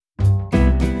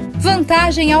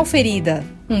Vantagem Auferida,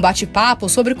 um bate-papo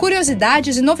sobre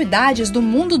curiosidades e novidades do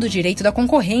mundo do direito da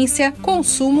concorrência,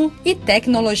 consumo e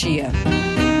tecnologia.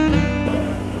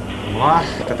 Vamos lá?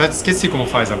 Eu até esqueci como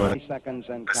faz agora. 5,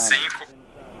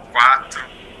 4,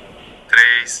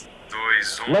 3,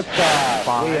 2,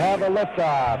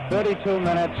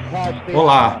 1.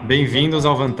 Olá, bem-vindos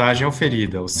ao Vantagem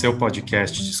Auferida, o seu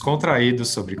podcast descontraído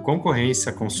sobre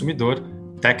concorrência, consumidor,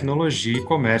 tecnologia e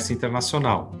comércio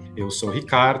internacional. Eu sou o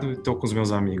Ricardo e estou com os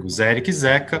meus amigos Eric e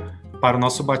Zeca para o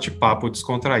nosso bate-papo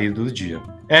descontraído do dia.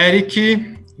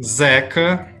 Eric,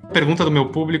 Zeca, a pergunta do meu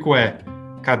público é: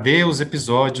 cadê os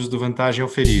episódios do Vantagem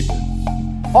Auferida?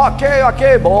 Ok,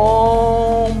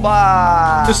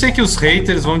 bomba! Eu sei que os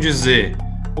haters vão dizer: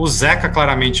 o Zeca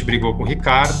claramente brigou com o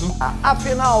Ricardo.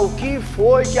 Afinal, o que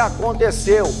foi que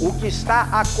aconteceu? O que está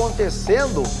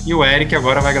acontecendo? E o Eric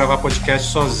agora vai gravar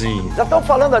podcast sozinho. Já estão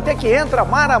falando até que entra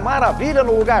Mara Maravilha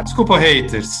no lugar. Desculpa,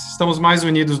 haters. Estamos mais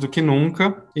unidos do que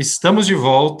nunca. Estamos de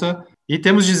volta. E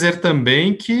temos de dizer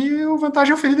também que o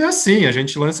Vantagem Auferida é assim. A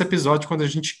gente lança episódio quando a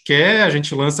gente quer, a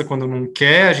gente lança quando não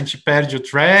quer, a gente perde o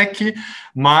track,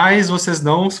 mas vocês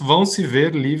não vão se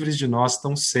ver livres de nós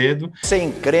tão cedo. Sem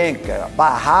encrenca,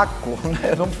 barraco,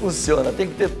 né? Não funciona, tem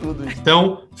que ter tudo.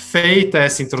 Então, feita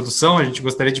essa introdução, a gente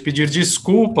gostaria de pedir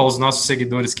desculpa aos nossos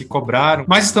seguidores que cobraram,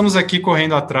 mas estamos aqui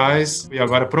correndo atrás e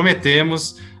agora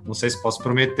prometemos, não sei se posso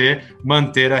prometer,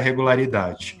 manter a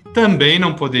regularidade. Também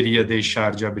não poderia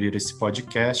deixar de abrir esse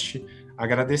podcast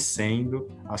agradecendo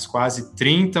as quase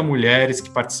 30 mulheres que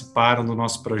participaram do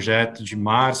nosso projeto de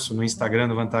março no Instagram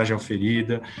do Vantagem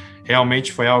Auferida.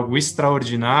 Realmente foi algo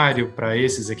extraordinário para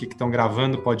esses aqui que estão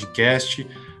gravando o podcast.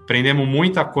 Aprendemos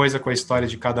muita coisa com a história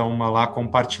de cada uma lá,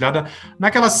 compartilhada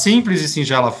naquela simples e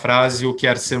singela frase, o que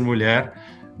é ser mulher,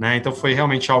 né? Então foi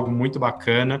realmente algo muito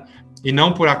bacana. E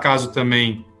não por acaso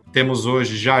também temos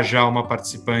hoje, já uma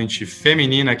participante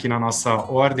feminina aqui na nossa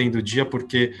ordem do dia,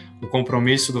 porque o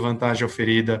compromisso do Vantagem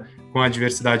Auferida com a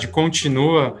diversidade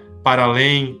continua para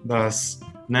além das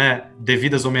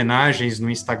devidas homenagens no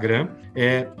Instagram.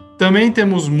 Também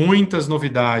temos muitas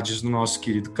novidades no nosso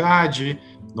querido CAD,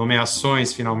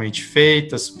 nomeações finalmente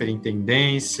feitas,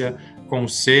 superintendência,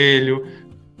 conselho,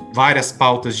 várias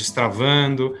pautas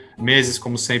destravando, meses,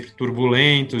 como sempre,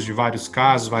 turbulentos, de vários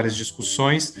casos, várias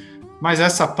discussões. Mas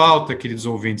essa pauta, queridos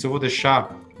ouvintes, eu vou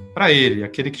deixar para ele,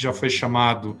 aquele que já foi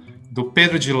chamado do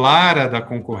Pedro de Lara da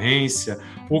concorrência,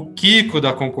 o Kiko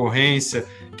da concorrência,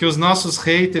 que os nossos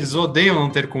haters odeiam não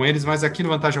ter com eles, mas aqui no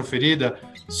Vantagem Auferida,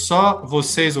 só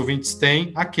vocês, ouvintes,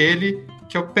 têm aquele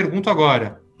que eu pergunto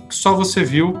agora, que só você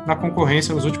viu na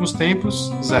concorrência nos últimos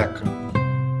tempos, Zeca.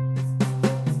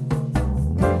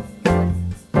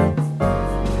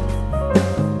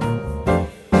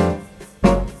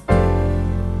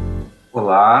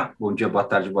 Olá, bom dia, boa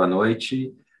tarde, boa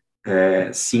noite.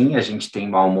 Sim, a gente tem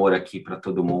mau humor aqui para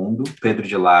todo mundo. Pedro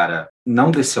de Lara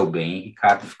não desceu bem.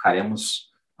 Ricardo, ficaremos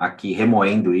aqui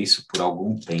remoendo isso por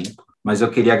algum tempo. Mas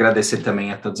eu queria agradecer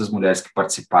também a todas as mulheres que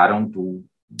participaram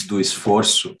do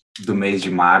esforço do mês de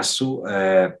março.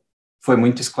 Foi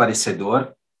muito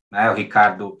esclarecedor, né? O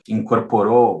Ricardo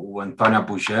incorporou o Antônio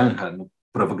Abujanra no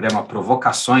programa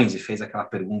Provocações e fez aquela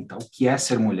pergunta: o que é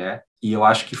ser mulher? E eu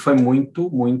acho que foi muito,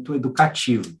 muito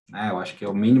educativo, né? Eu acho que é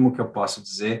o mínimo que eu posso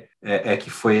dizer é que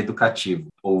foi educativo.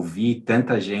 Ouvir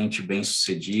tanta gente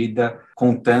bem-sucedida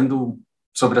contando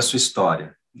sobre a sua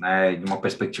história, né? De uma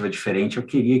perspectiva diferente. Eu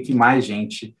queria que mais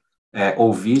gente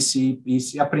ouvisse e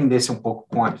se aprendesse um pouco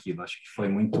com aquilo. Acho que foi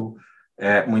muito,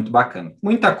 muito bacana.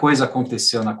 Muita coisa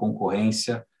aconteceu na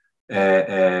concorrência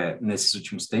nesses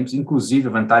últimos tempos, inclusive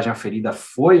a Vantagem Auferida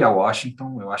foi a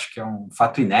Washington. Eu acho que é um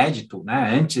fato inédito,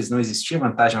 né? Antes não existia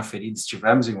Vantagem Auferida,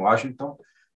 estivemos em Washington,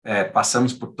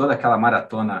 passamos por toda aquela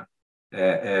maratona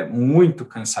muito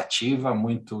cansativa,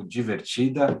 muito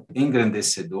divertida,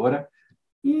 engrandecedora,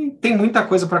 e tem muita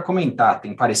coisa para comentar.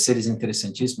 Tem pareceres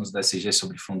interessantíssimos da SG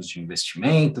sobre fundos de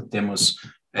investimento, temos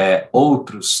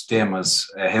outros temas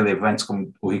relevantes,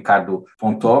 como o Ricardo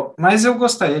pontuou, mas eu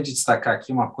gostaria de destacar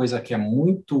aqui uma coisa que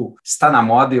está na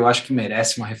moda e eu acho que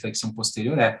merece uma reflexão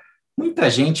posterior, muita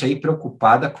gente aí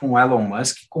preocupada com o Elon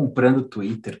Musk comprando o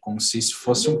Twitter, como se isso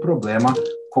fosse um problema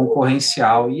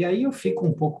concorrencial, e aí eu fico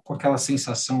um pouco com aquela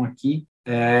sensação aqui,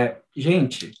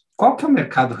 gente, qual que é o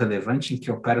mercado relevante em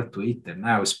que opera o Twitter,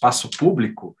 né? O espaço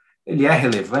público, ele é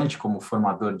relevante como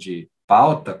formador de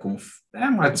pauta, é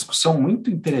uma discussão muito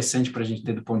interessante para a gente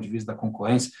ter do ponto de vista da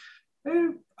concorrência.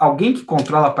 Alguém que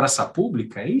controla a praça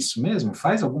pública, é isso mesmo?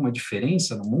 Faz alguma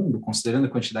diferença no mundo, considerando a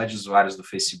quantidade de usuários do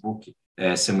Facebook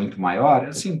ser muito maior?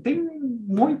 Assim, tem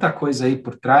muita coisa aí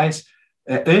por trás,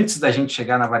 antes da gente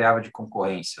chegar na variável de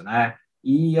concorrência, né?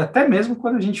 E até mesmo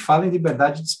quando a gente fala em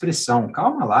liberdade de expressão,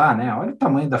 calma lá, né? Olha o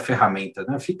tamanho da ferramenta,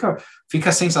 né? Fica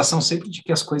a sensação sempre de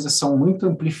que as coisas são muito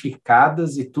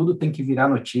amplificadas e tudo tem que virar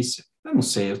notícia. Eu não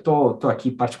sei, eu tô aqui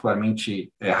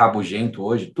particularmente rabugento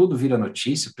hoje, tudo vira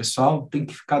notícia, o pessoal tem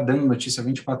que ficar dando notícia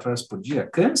 24 horas por dia,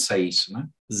 cansa isso, né?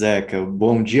 Zeca,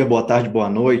 bom dia, boa tarde, boa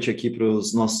noite aqui para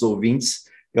os nossos ouvintes.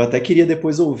 Eu até queria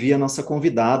depois ouvir a nossa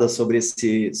convidada sobre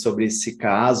esse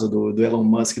caso do Elon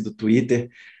Musk do Twitter.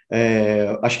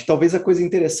 Acho que talvez a coisa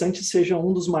interessante seja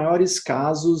um dos maiores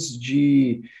casos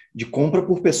de compra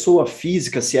por pessoa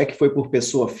física, se é que foi por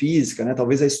pessoa física, né?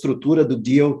 Talvez a estrutura do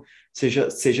deal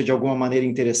seja de alguma maneira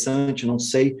interessante, não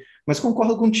sei. Mas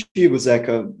concordo contigo,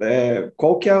 Zeca.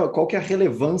 Qual que é a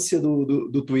relevância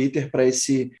do Twitter para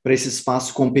esse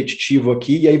espaço competitivo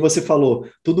aqui? E aí você falou,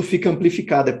 tudo fica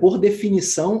amplificado. Por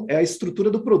definição, é a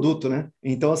estrutura do produto, né?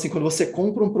 Então, assim, quando você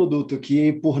compra um produto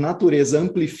que, por natureza,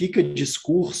 amplifica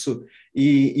discurso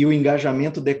e o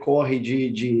engajamento decorre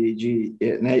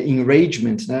né,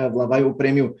 engagement, né? Lá vai o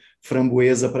prêmio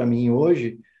Framboesa para mim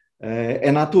hoje.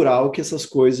 É natural que essas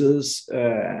coisas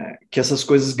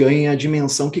ganhem a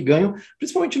dimensão que ganham,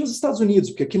 principalmente nos Estados Unidos,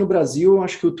 porque aqui no Brasil eu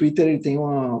acho que o Twitter ele tem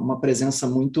uma presença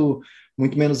muito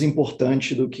menos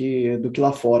importante do que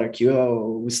lá fora. Aqui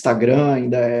o Instagram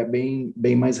ainda é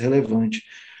bem mais relevante.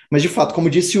 Mas, de fato, como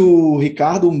disse o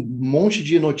Ricardo, um monte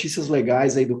de notícias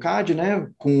legais aí do CAD, né,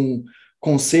 com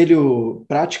conselho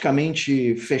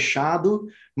praticamente fechado,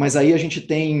 mas aí a gente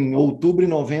tem outubro e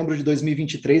novembro de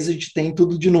 2023, a gente tem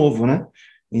tudo de novo, né?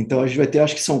 Então a gente vai ter,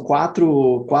 acho que são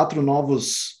quatro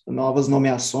novas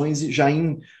nomeações já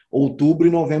em outubro e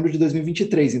novembro de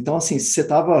 2023. Então, assim, se você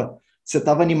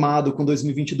estava animado com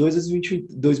 2022,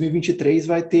 2023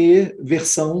 vai ter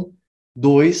versão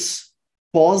 2,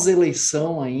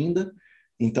 pós-eleição ainda,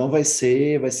 então vai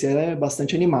ser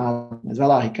bastante animado. Mas vai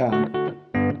lá, Ricardo.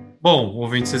 Bom,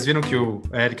 ouvintes, vocês viram que o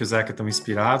Eric e o Zeca estão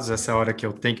inspirados. Essa é a hora que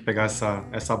eu tenho que pegar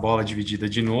essa bola dividida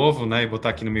de novo, né, e botar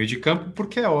aqui no meio de campo,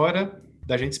 porque é hora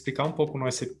da gente explicar um pouco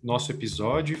nosso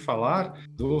episódio e falar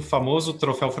do famoso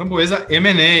troféu Framboesa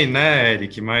M&A, né,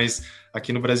 Eric? Mas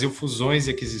aqui no Brasil, fusões e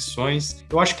aquisições.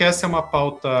 Eu acho que essa é uma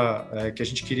pauta que a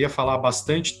gente queria falar há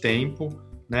bastante tempo,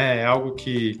 né? É algo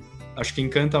que acho que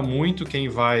encanta muito quem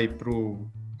vai para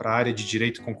a área de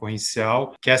direito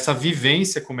concorrencial, que é essa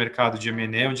vivência com o mercado de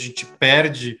M&A, onde a gente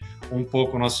perde um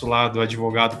pouco o nosso lado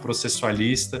advogado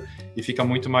processualista e fica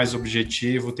muito mais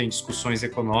objetivo, tem discussões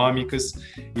econômicas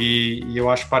e eu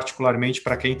acho particularmente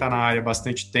para quem está na área há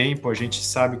bastante tempo, a gente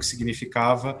sabe o que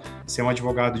significava ser um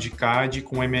advogado de CAD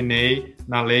com M&A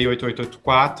na Lei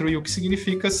 8884 e o que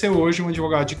significa ser hoje um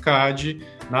advogado de CAD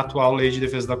na atual Lei de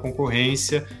Defesa da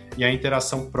Concorrência e a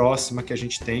interação próxima que a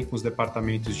gente tem com os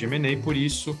departamentos de M&A. Por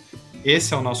isso,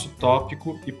 esse é o nosso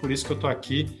tópico e por isso que eu estou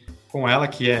aqui com ela,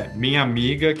 que é minha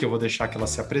amiga, que eu vou deixar que ela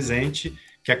se apresente,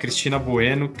 que é a Cristina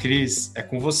Bueno. Cris, é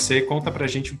com você. Conta pra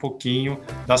gente um pouquinho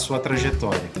da sua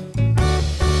trajetória.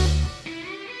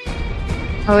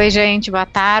 Oi, gente. Boa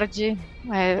tarde.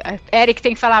 Eric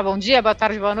tem que falar bom dia, boa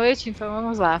tarde, boa noite, então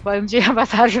vamos lá. Bom dia, boa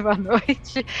tarde, boa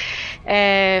noite.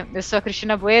 Eu sou a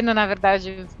Cristina Bueno, na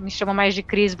verdade me chamam mais de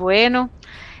Cris Bueno.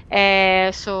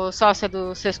 Sou sócia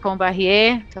do Sescom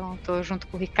Barrier, então estou junto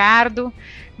com o Ricardo,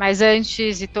 mas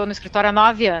antes, e estou no escritório há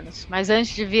 9 anos, mas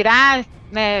antes de virar,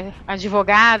 né,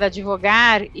 advogar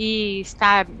e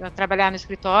trabalhar no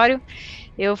escritório,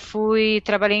 eu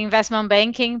trabalhei em Investment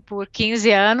Banking por 15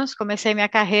 anos, comecei minha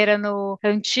carreira no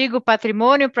antigo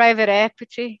Patrimônio Private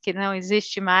Equity, que não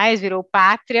existe mais, virou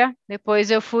Pátria.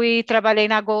 Depois eu trabalhei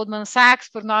na Goldman Sachs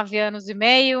por 9 anos e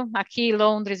meio, aqui em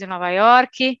Londres e Nova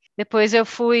York. Depois eu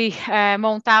fui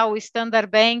montar o Standard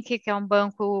Bank, que é um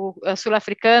banco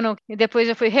sul-africano, e depois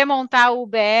eu fui remontar o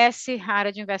UBS, a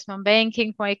área de Investment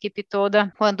Banking, com a equipe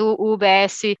toda, quando o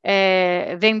UBS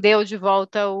vendeu de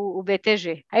volta o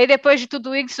BTG. Aí depois de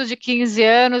tudo isso de 15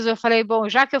 anos, eu falei, bom,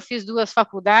 já que eu fiz 2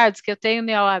 faculdades, que eu tenho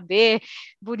minha OAB,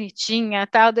 bonitinha,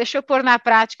 tal, deixa eu pôr na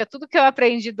prática tudo que eu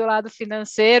aprendi do lado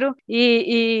financeiro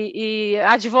e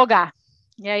advogar.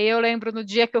 E aí eu lembro no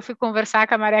dia que eu fui conversar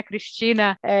com a Maria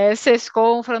Cristina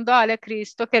Sescom, falando, olha, Cris,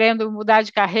 estou querendo mudar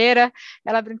de carreira.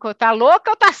 Ela brincou, tá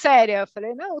louca ou tá séria? Eu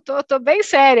falei, não, tô bem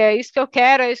séria, é isso que eu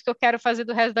quero fazer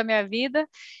do resto da minha vida.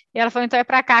 E ela falou, então é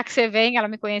para cá que você vem. Ela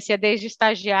me conhecia desde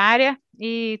estagiária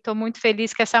e estou muito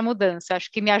feliz com essa mudança. Acho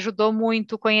que me ajudou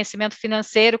muito o conhecimento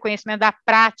financeiro, conhecimento da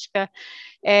prática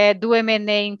do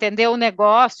M&A, entender o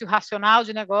negócio, o racional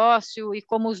de negócio e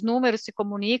como os números se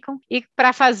comunicam, e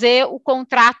para fazer o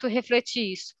contrato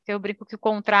refletir isso. Eu brinco que o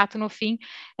contrato, no fim,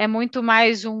 é muito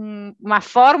mais uma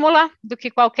fórmula do que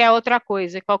qualquer outra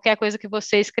coisa. Qualquer coisa que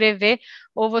você escrever,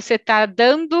 ou você está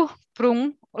dando para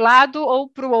um, lado ou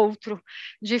para o outro.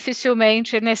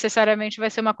 Dificilmente, necessariamente, vai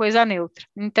ser uma coisa neutra.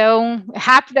 Então,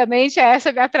 rapidamente, essa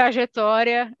é a minha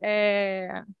trajetória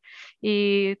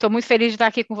e estou muito feliz de estar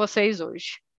aqui com vocês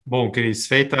hoje. Bom, Cris,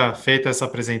 feita essa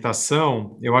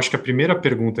apresentação, eu acho que a primeira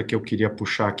pergunta que eu queria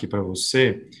puxar aqui para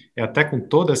você é até com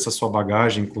toda essa sua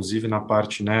bagagem, inclusive na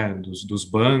parte, né, dos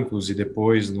bancos e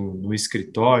depois no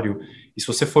escritório, e se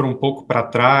você for um pouco para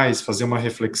trás, fazer uma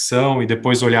reflexão e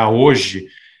depois olhar hoje,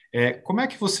 como é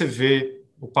que você vê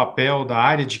o papel da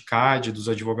área de CAD, dos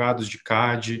advogados de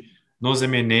CAD, nos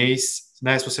M&As,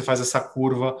 né, se você faz essa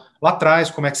curva lá atrás,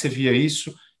 como é que você via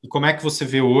isso e como é que você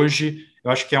vê hoje? Eu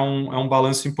acho que é um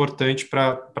balanço importante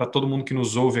para todo mundo que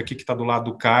nos ouve aqui, que está do lado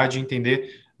do CAD,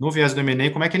 entender no viés do M&A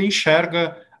como é que ele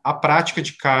enxerga a prática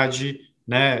de CAD,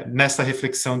 né, nessa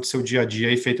reflexão do seu dia a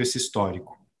dia e feito esse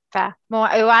histórico. Tá, bom,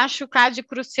 eu acho o CAD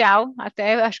crucial,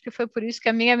 até acho que foi por isso que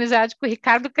a minha amizade com o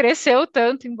Ricardo cresceu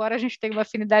tanto, embora a gente tenha uma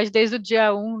afinidade desde o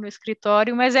dia 1 no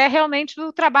escritório, mas é realmente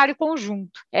o trabalho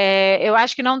conjunto. Eu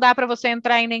acho que não dá para você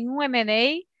entrar em nenhum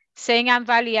M&A sem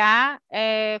avaliar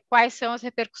quais são as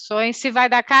repercussões, se vai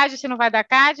dar CAD, se não vai dar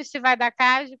CAD, se vai dar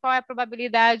CAD, qual é a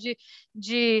probabilidade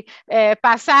de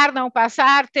passar, não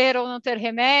passar, ter ou não ter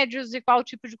remédios e qual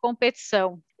tipo de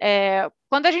competição.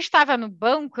 Quando a gente estava no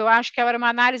banco, eu acho que era uma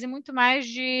análise muito mais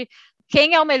de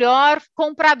quem é o melhor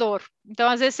comprador. Então,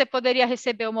 às vezes, você poderia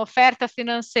receber uma oferta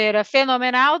financeira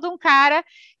fenomenal de um cara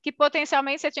que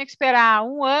potencialmente você tinha que esperar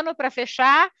 1 ano para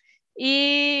fechar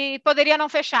e poderia não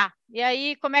fechar. E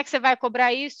aí, como é que você vai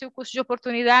cobrar isso e o custo de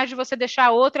oportunidade de você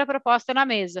deixar outra proposta na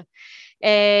mesa?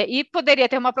 E poderia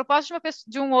ter uma proposta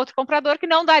de um outro comprador que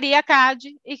não daria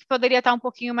CAD e que poderia estar um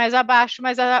pouquinho mais abaixo,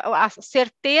 mas a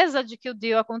certeza de que o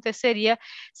deal aconteceria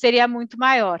seria muito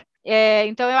maior.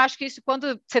 Então, eu acho que isso,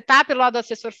 quando você está pelo lado do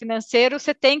assessor financeiro,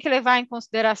 você tem que levar em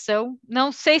consideração.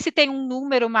 Não sei se tem um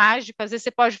número mágico, às vezes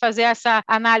você pode fazer essa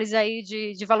análise aí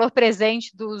de valor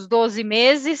presente dos 12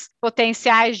 meses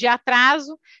potenciais de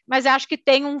atraso, mas acho que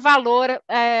tem um valor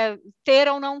ter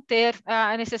ou não ter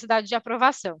a necessidade de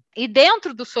aprovação. E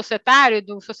dentro do societário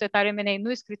M&A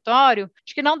no escritório,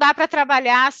 acho que não dá para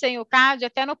trabalhar sem o CAD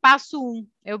até no passo 1.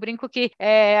 Eu brinco que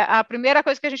a primeira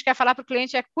coisa que a gente quer falar para o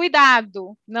cliente é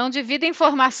cuidado, não divida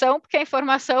informação, porque a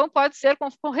informação pode ser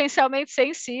concorrencialmente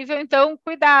sensível, então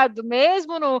cuidado,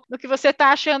 mesmo no que você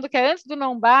está achando que é antes do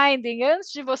non-binding, antes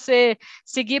de você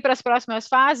seguir para as próximas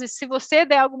fases, se você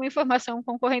der alguma informação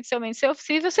concorrencialmente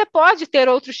sensível, você pode ter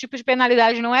outros tipos de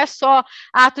penalidade, não é só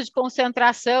ato de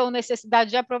concentração, necessidade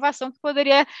de aprovação que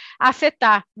poderia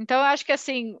afetar. Então, eu acho que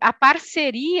assim, a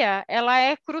parceria, ela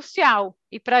é crucial.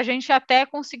 E para a gente até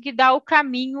conseguir dar o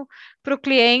caminho para o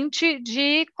cliente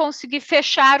de conseguir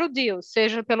fechar o deal,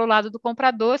 seja pelo lado do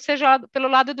comprador, seja pelo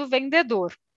lado do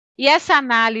vendedor. E essa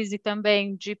análise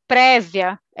também de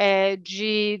prévia,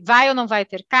 de vai ou não vai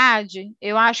ter CAD,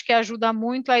 eu acho que ajuda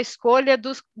muito a escolha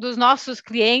dos nossos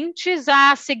clientes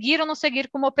a seguir ou não seguir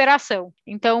com uma operação.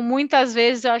 Então, muitas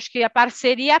vezes, eu acho que a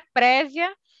parceria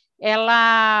prévia,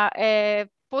 ela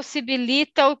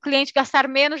possibilita o cliente gastar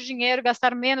menos dinheiro,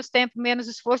 gastar menos tempo, menos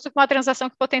esforço com uma transação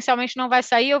que potencialmente não vai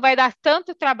sair ou vai dar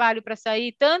tanto trabalho para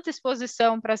sair, tanta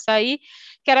exposição para sair,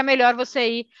 que era melhor você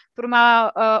ir para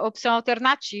uma opção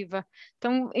alternativa.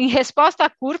 Então, em resposta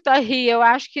curta, eu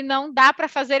acho que não dá para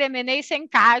fazer M&A sem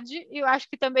CAD, e eu acho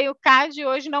que também o CAD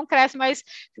hoje não cresce, mas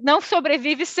não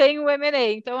sobrevive sem o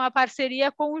M&A. Então, a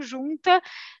parceria conjunta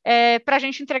para a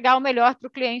gente entregar o melhor para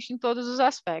o cliente em todos os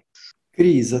aspectos.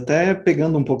 Cris, até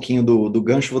pegando um pouquinho do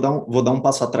gancho, vou dar um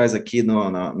passo atrás aqui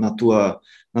na tua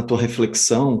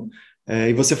reflexão,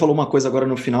 e você falou uma coisa agora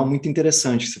no final muito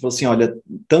interessante, você falou assim, olha,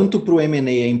 tanto para o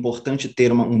M&A é importante ter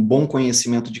um bom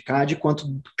conhecimento de CAD, quanto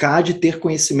CAD ter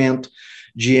conhecimento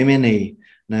de M&A,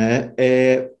 né?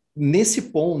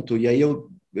 Nesse ponto, e aí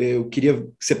eu queria que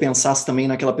você pensasse também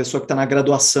naquela pessoa que está na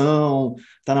graduação,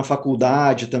 está na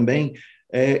faculdade também,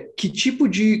 que tipo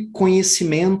de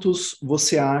conhecimentos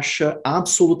você acha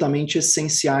absolutamente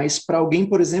essenciais para alguém,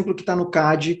 por exemplo, que está no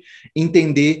CAD,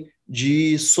 entender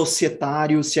de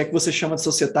societário, se é que você chama de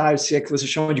societário, se é que você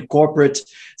chama de corporate,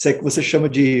 se é que você chama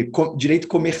de direito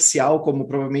comercial, como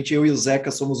provavelmente eu e o Zeca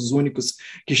somos os únicos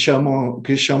que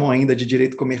chamam ainda de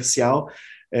direito comercial.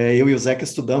 Eu e o Zeca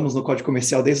estudamos no Código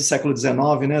Comercial desde o século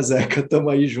XIX, né, Zeca?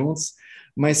 Estamos aí juntos.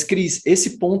 Mas, Cris,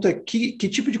 esse ponto é que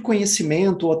tipo de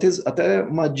conhecimento, ou até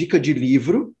uma dica de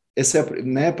livro,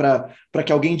 né, para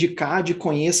que alguém de CAD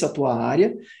conheça a tua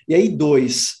área. E aí,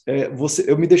 2,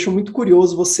 me deixou muito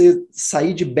curioso você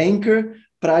sair de banker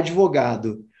para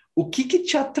advogado. o que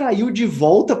te atraiu de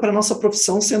volta para a nossa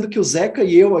profissão, sendo que o Zeca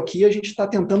e eu aqui, a gente está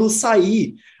tentando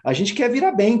sair. A gente quer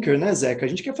virar banker, né, Zeca? A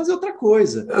gente quer fazer outra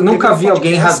coisa. Eu nunca vi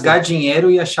alguém rasgar dinheiro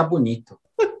e achar bonito.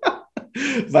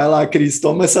 Vai lá, Cris,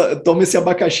 toma esse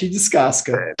abacaxi e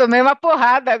descasca. Tomei uma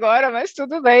porrada agora, mas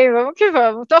tudo bem, vamos que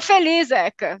vamos. Tô feliz,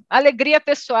 Zeca. Alegria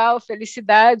pessoal,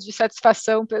 felicidade,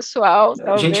 satisfação pessoal.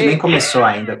 A gente nem começou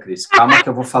ainda, Cris. Calma que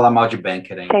eu vou falar mal de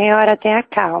banker ainda. Senhora, tenha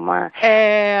calma.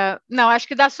 Não, acho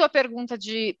que da sua pergunta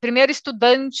de primeiro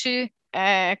estudante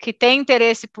que tem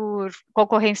interesse por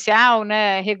concorrencial,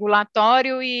 né,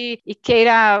 regulatório e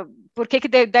queira... Por que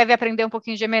deve aprender um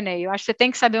pouquinho de M&A? Eu acho que você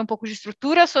tem que saber um pouco de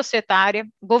estrutura societária,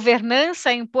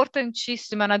 governança é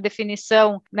importantíssima na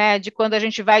definição, né, de quando a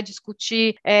gente vai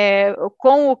discutir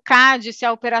com o CAD se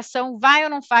a operação vai ou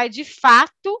não vai, de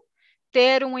fato,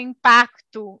 ter um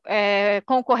impacto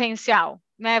concorrencial.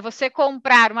 Né, você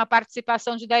comprar uma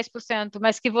participação de 10%,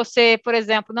 mas que você, por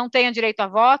exemplo, não tenha direito a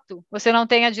voto, você não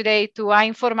tenha direito a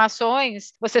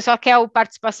informações, você só quer a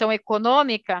participação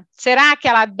econômica, será que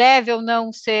ela deve ou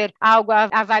não ser algo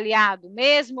avaliado,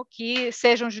 mesmo que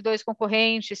sejam de dois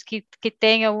concorrentes, que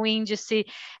tenham um índice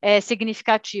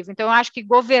significativo? Então, eu acho que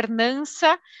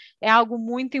governança é algo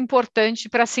muito importante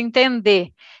para se entender.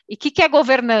 E o que é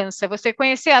governança? Você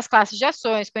conhecer as classes de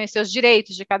ações, conhecer os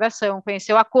direitos de cada ação,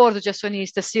 conhecer o acordo de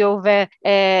acionista, se houver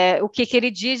o que ele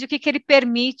diz e o que ele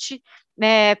permite,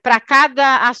 né, para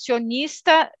cada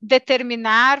acionista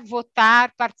determinar,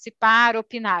 votar, participar,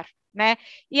 opinar. Né?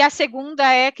 E a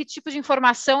segunda é que tipo de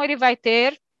informação ele vai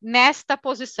ter nesta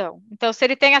posição. Então, se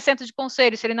ele tem assento de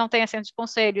conselho, se ele não tem assento de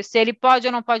conselho, se ele pode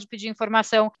ou não pode pedir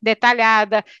informação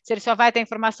detalhada, se ele só vai ter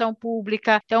informação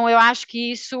pública. Então, eu acho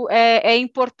que isso é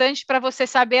importante para você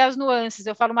saber as nuances.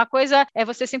 Eu falo, uma coisa é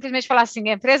você simplesmente falar assim,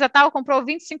 a empresa tal comprou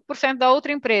 25% da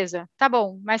outra empresa. Tá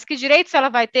bom, mas que direitos ela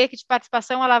vai ter, que de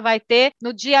participação ela vai ter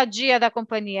no dia a dia da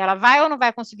companhia? Ela vai ou não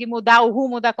vai conseguir mudar o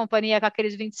rumo da companhia com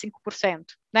aqueles 25%?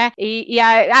 Né?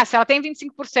 Se ela tem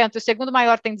 25% e o segundo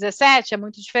maior tem 17%, é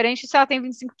muito diferente se ela tem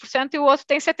 25% e o outro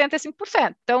tem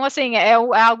 75%. Então, assim, é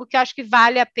algo que eu acho que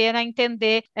vale a pena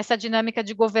entender essa dinâmica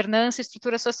de governança e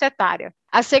estrutura societária.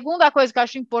 A segunda coisa que eu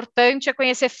acho importante é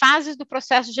conhecer fases do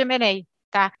processo de M&A.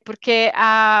 Tá? Porque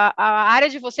a área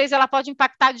de vocês ela pode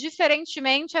impactar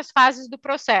diferentemente as fases do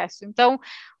processo. Então,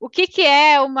 o que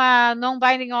é uma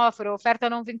non-binding offer, oferta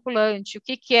não vinculante? O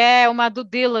que é uma due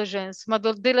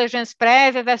diligence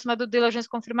prévia versus uma due diligence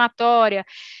confirmatória?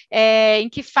 Em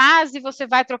que fase você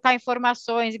vai trocar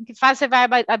informações? Em que fase você vai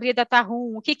abrir data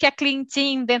room? O que é clean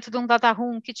team dentro de um data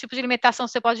room? Que tipo de limitação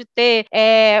você pode ter?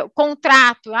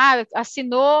 Contrato,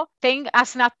 assinou, tem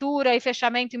assinatura e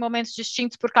fechamento em momentos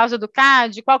distintos por causa do CAD?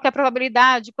 Qual que é a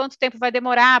probabilidade, quanto tempo vai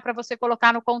demorar para você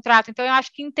colocar no contrato. Então, eu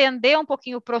acho que entender um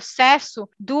pouquinho o processo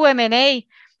do M&A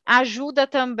ajuda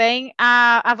também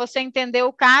a você entender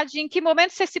o CAD, em que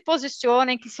momento você se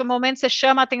posiciona, em que momento você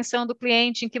chama a atenção do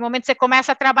cliente, em que momento você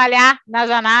começa a trabalhar nas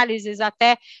análises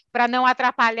até para não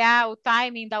atrapalhar o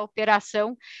timing da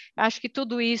operação. Acho que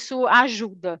tudo isso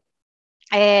ajuda.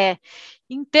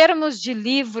 Em termos de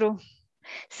livro...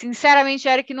 Sinceramente,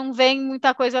 Eric, não vem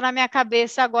muita coisa na minha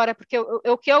cabeça agora, porque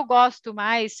o que eu gosto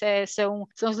mais são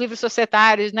os livros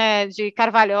societários, né, de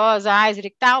Carvalhosa, Eisner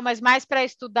e tal, mas mais para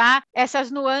estudar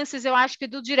essas nuances, eu acho que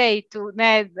do direito,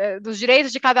 né, dos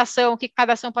direitos de cada ação, o que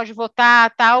cada ação pode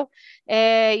votar, tal,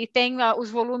 e tem os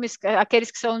volumes,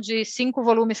 aqueles que são de 5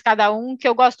 volumes cada um, que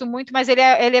eu gosto muito, mas ele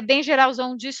é bem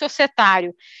geralzão de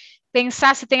societário.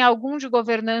 Pensar se tem algum de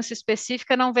governança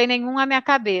específica, não vem nenhum à minha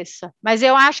cabeça. Mas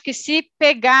eu acho que se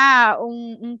pegar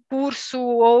um curso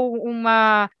ou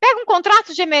pega um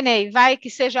contrato de M&A, vai que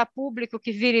seja público,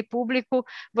 que vire público,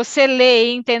 você lê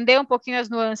e entender um pouquinho as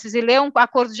nuances e ler um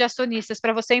acordo de acionistas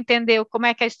para você entender como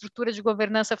é que a estrutura de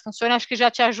governança funciona, acho que já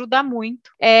te ajuda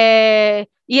muito.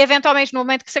 E, eventualmente, no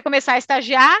momento que você começar a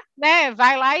estagiar, né,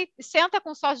 vai lá e senta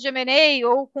com um sócio de M&A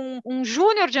ou com um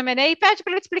júnior de M&A e pede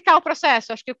para ele te explicar o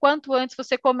processo. Acho que quanto antes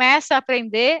você começa a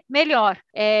aprender, melhor.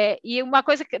 E uma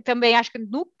coisa que também acho que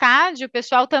no CAD o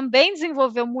pessoal também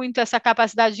desenvolveu muito essa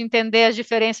capacidade de entender as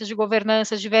diferenças de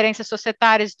governança, as diferenças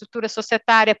societárias, estrutura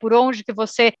societária, por onde que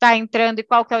você está entrando e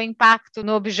qual que é o impacto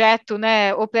no objeto,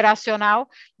 né, operacional.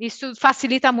 Isso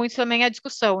facilita muito também a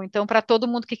discussão. Então, para todo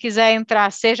mundo que quiser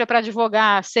entrar, seja para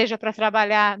advogar, seja para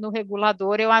trabalhar no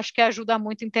regulador, eu acho que ajuda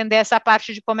muito a entender essa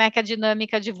parte de como é que a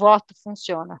dinâmica de voto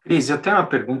funciona. Cris, eu tenho uma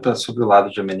pergunta sobre o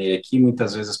lado de M&A aqui.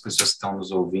 Muitas vezes as pessoas que estão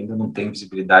nos ouvindo não têm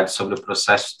visibilidade sobre o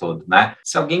processo todo, né?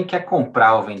 Se alguém quer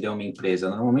comprar ou vender uma empresa,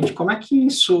 normalmente como é que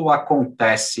isso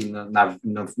acontece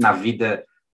na vida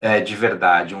de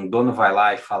verdade? Um dono vai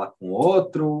lá e fala com o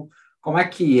outro, Como é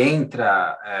que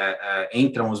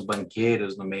entram os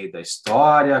banqueiros no meio da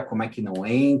história? Como é que não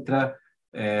entra?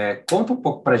 Conta um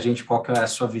pouco para a gente qual que é a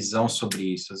sua visão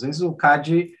sobre isso. Às vezes o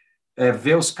CAD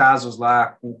vê os casos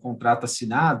lá com o contrato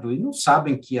assinado e não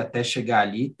sabem que até chegar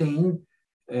ali tem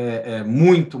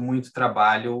muito, muito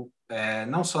trabalho,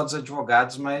 não só dos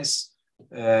advogados, mas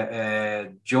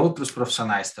de outros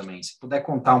profissionais também. Se puder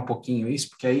contar um pouquinho isso,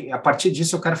 porque aí, a partir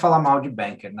disso eu quero falar mal de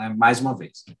banker, né? Mais uma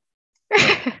vez.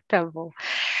 Tá bom.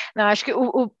 Não, acho que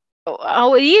a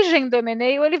origem do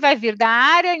M&A ele vai vir da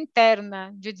área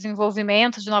interna de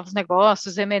desenvolvimento de novos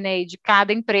negócios, M&A de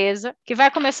cada empresa, que vai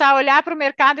começar a olhar para o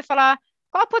mercado e falar: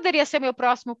 qual poderia ser meu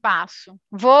próximo passo?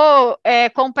 Vou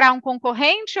comprar um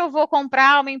concorrente ou vou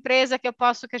comprar uma empresa que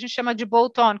a gente chama de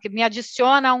bolt-on, que me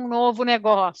adiciona a um novo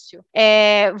negócio?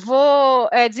 Vou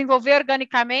desenvolver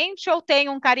organicamente ou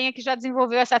tenho um carinha que já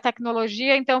desenvolveu essa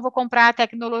tecnologia, então vou comprar a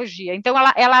tecnologia? Então,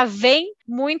 ela vem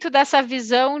muito dessa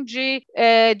visão de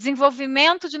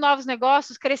desenvolvimento de novos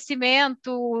negócios,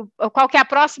 crescimento, qual que é a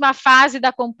próxima fase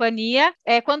da companhia,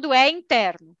 quando é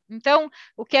interno. Então,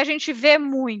 o que a gente vê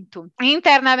muito,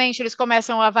 internamente eles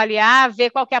começam a avaliar, ver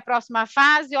qual que é a próxima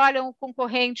fase, olham o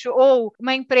concorrente ou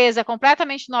uma empresa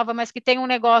completamente nova, mas que tem um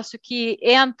negócio que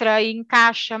entra e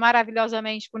encaixa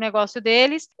maravilhosamente com o negócio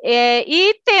deles,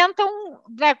 e tentam,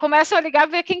 começam a ligar,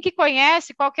 ver quem que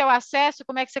conhece, qual que é o acesso,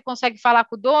 como é que você consegue falar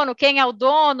com o dono, quem é o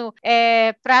dono,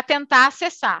 para tentar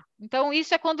acessar. Então,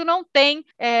 isso é quando não tem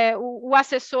o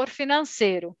assessor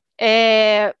financeiro.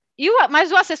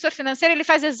 Mas o assessor financeiro ele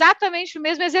faz exatamente o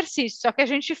mesmo exercício, só que a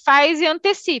gente faz e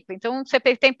antecipa. Então, você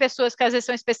tem pessoas que às vezes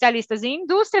são especialistas em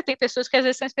indústria, tem pessoas que às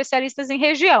vezes são especialistas em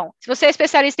região. Se você é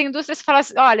especialista em indústria, você fala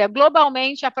assim: olha,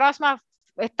 globalmente, a próxima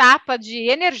etapa de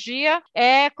energia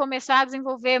é começar a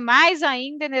desenvolver mais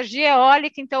ainda energia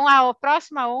eólica, então a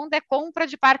próxima onda é compra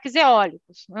de parques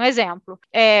eólicos, um exemplo.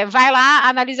 Vai lá,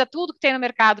 analisa tudo que tem no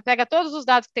mercado, pega todos os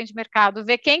dados que tem de mercado,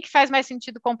 vê quem que faz mais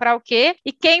sentido comprar o quê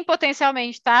e quem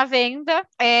potencialmente está à venda,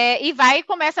 e vai e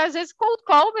começa às vezes cold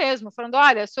call mesmo, falando: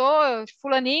 olha, sou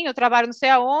fulaninho, trabalho não sei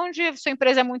aonde, sua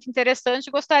empresa é muito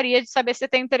interessante, gostaria de saber se você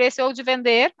tem interesse ou de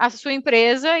vender a sua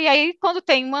empresa, e aí quando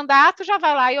tem um mandato, já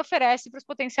vai lá e oferece para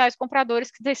os potenciais compradores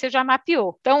que você já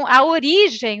mapeou. Então, a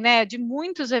origem, de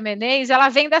muitos M&As, ela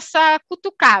vem dessa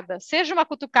cutucada, seja uma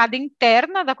cutucada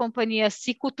interna da companhia,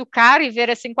 se cutucar e ver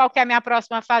assim qual que é a minha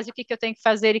próxima fase, o que eu tenho que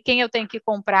fazer e quem eu tenho que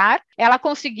comprar, ela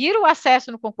conseguir o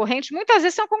acesso no concorrente. Muitas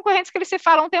vezes são concorrentes que eles se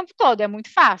falam o tempo todo, é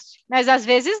muito fácil, mas às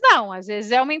vezes não, às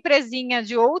vezes é uma empresinha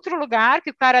de outro lugar que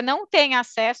o cara não tem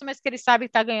acesso, mas que ele sabe que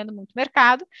está ganhando muito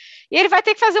mercado, e ele vai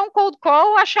ter que fazer um cold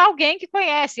call, achar alguém que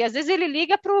conhece, e às vezes ele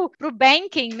liga para o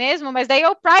banking mesmo, mas daí é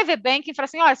o private banking, fala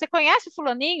assim: olha, você conhece o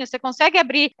fulaninho, você consegue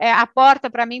abrir a porta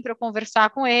para mim para eu conversar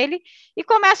com ele, e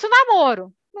começa o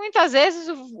namoro. Muitas vezes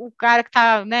o cara que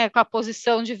está com a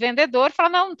posição de vendedor fala: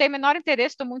 não tem o menor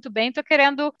interesse, estou muito bem, estou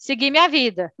querendo seguir minha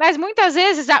vida. Mas muitas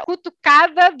vezes a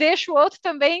cutucada deixa o outro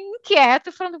também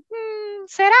inquieto, falando: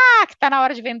 será que está na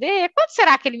hora de vender? Quanto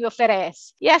será que ele me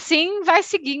oferece? E assim vai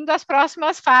seguindo as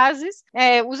próximas fases.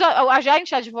 A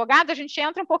gente, advogado, a gente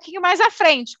entra um pouquinho mais à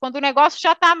frente, quando o negócio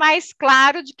já está mais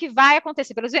claro de que vai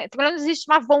acontecer. Pelo menos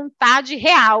existe uma vontade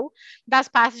real das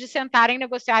partes de sentarem,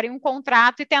 negociarem um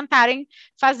contrato e tentarem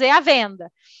fazer a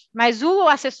venda. Mas o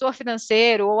assessor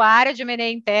financeiro ou a área de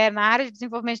M&A interna, a área de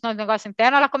desenvolvimento de negócio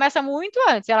interno, ela começa muito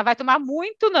antes, ela vai tomar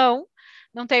muito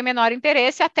não tem o menor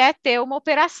interesse até ter uma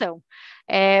operação.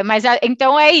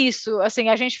 Então é isso, assim,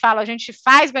 a gente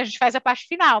faz, mas a gente faz a parte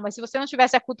final, mas se você não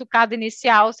tivesse a cutucada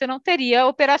inicial, você não teria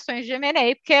operações de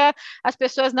M&A, porque as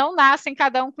pessoas não nascem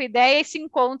cada um com ideia e se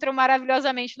encontram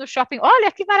maravilhosamente no shopping.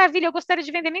 Olha, que maravilha, eu gostaria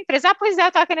de vender minha empresa. Pois é, eu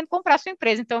estava querendo comprar a sua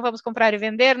empresa, então vamos comprar e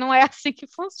vender? Não é assim que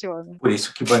funciona. Por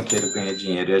isso que o banqueiro ganha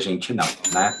dinheiro e a gente não,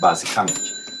 né,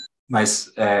 basicamente.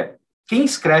 Mas quem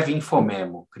escreve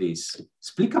Infomemo, Cris?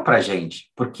 Explica para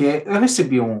gente, porque eu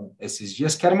recebi esses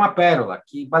dias que era uma pérola,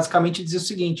 que basicamente dizia o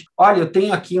seguinte: olha, eu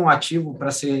tenho aqui um ativo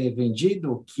para ser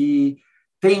vendido que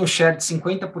tem um share de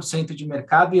 50% de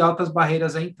mercado e altas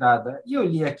barreiras à entrada. E eu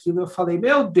li aquilo e eu falei: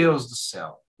 meu Deus do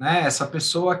céu, né? Essa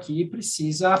pessoa aqui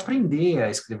precisa aprender a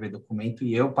escrever documento,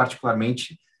 e eu,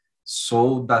 particularmente,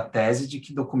 sou da tese de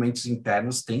que documentos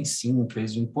internos têm, sim, um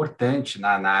peso importante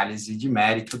na análise de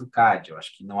mérito do CAD. Eu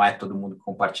acho que não é todo mundo que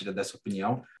compartilha dessa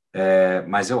opinião,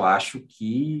 mas eu acho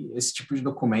que esse tipo de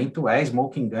documento é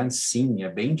smoking gun, sim, é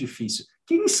bem difícil.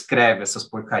 Quem escreve essas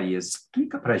porcarias?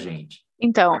 Explica pra gente.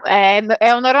 Então,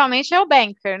 normalmente é o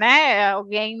banker, né? É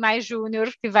alguém mais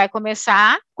júnior que vai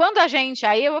começar. Quando a gente,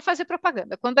 aí eu vou fazer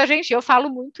propaganda, eu falo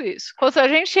muito isso, quando a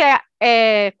gente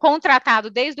é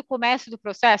contratado desde o começo do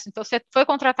processo, então você foi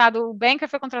contratado, o banker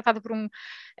foi contratado por um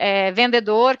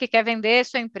vendedor que quer vender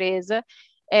sua empresa,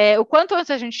 o quanto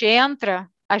antes a gente entra,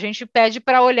 a gente pede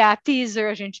para olhar teaser,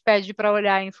 a gente pede para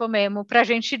olhar infomemo, para a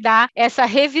gente dar essa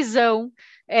revisão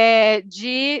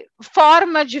de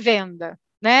forma de venda.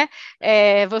 Né?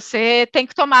 Você tem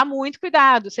que tomar muito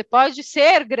cuidado. Você pode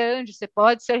ser grande, você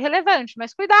pode ser relevante,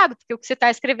 mas cuidado, porque o que você está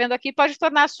escrevendo aqui pode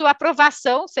tornar a sua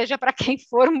aprovação, seja para quem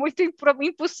for, muito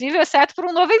impossível, exceto para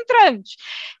um novo entrante.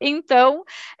 Então,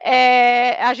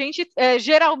 a gente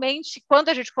geralmente, quando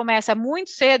a gente começa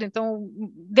muito cedo, então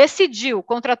decidiu,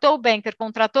 contratou o banker,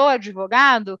 contratou o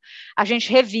advogado, a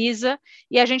gente revisa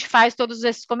e a gente faz todos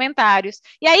esses comentários.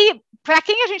 E aí, para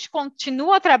quem a gente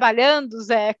continua trabalhando,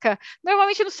 Zeca,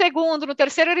 normalmente no segundo, no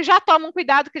terceiro, eles já tomam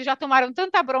cuidado, que eles já tomaram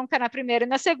tanta bronca na primeira e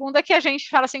na segunda, que a gente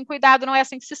fala assim, cuidado, não é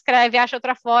assim que se escreve, acha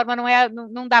outra forma,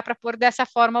 não dá para pôr dessa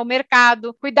forma o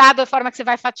mercado, cuidado da forma que você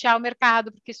vai fatiar o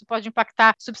mercado, porque isso pode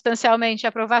impactar substancialmente a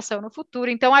aprovação no futuro.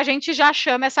 Então, a gente já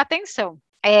chama essa atenção.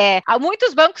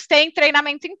 Muitos bancos têm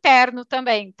treinamento interno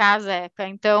também, tá, Zeca?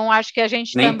 Então, acho que a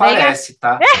gente nem também... parece,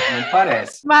 tá? Nem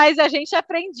parece. Mas a gente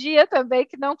aprendia também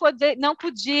que não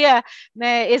podia,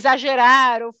 né,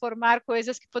 exagerar ou formar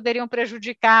coisas que poderiam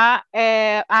prejudicar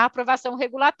a aprovação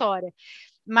regulatória.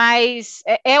 Mas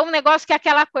é um negócio que é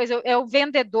aquela coisa, é o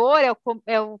vendedor,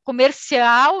 é o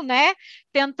comercial, né,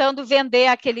 tentando vender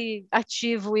aquele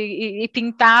ativo e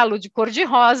pintá-lo de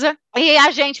cor-de-rosa, e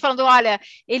a gente falando, olha,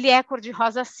 ele é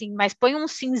cor-de-rosa sim, mas põe um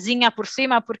cinzinha por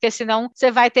cima, porque senão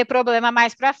você vai ter problema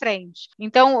mais para frente.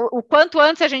 Então, o quanto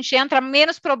antes a gente entra,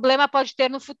 menos problema pode ter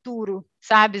no futuro,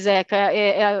 sabe, Zeca?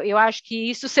 Eu acho que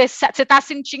isso, você está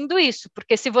sentindo isso,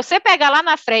 porque se você pega lá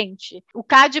na frente, o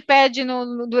CAD pede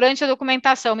durante a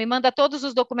documentação, me manda todos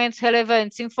os documentos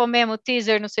relevantes, infomemo,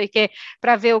 teaser, não sei o quê,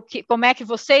 para ver como é que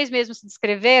vocês mesmos se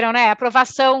descreveram, né?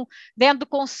 Aprovação dentro do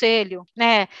conselho,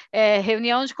 né?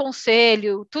 Reunião de conselho,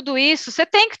 tudo isso, você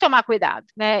tem que tomar cuidado,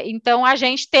 né? Então, a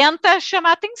gente tenta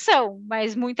chamar atenção,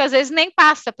 mas muitas vezes nem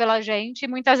passa pela gente, e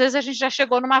muitas vezes a gente já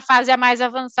chegou numa fase mais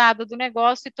avançada do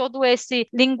negócio e todo esse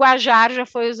linguajar já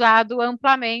foi usado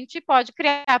amplamente e pode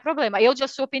criar problema. Eu digo a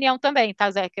sua opinião também, tá,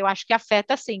 Zeca? Eu acho que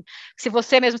afeta sim. Se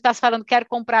você mesmo está falando, quero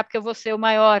comprar porque eu vou ser o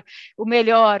maior, o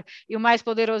melhor e o mais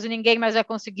poderoso, e ninguém mais vai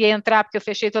conseguir entrar porque eu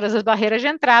fechei todas as barreiras de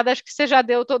entrada, acho que você já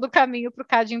deu todo o caminho para o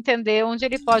CAD entender onde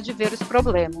ele pode ver os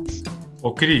problemas.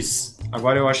 Ô, Cris,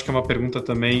 agora eu acho que é uma pergunta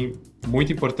também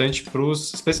muito importante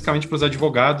especificamente para os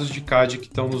advogados de CAD que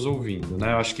estão nos ouvindo,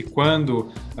 né? Eu acho que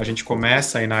quando a gente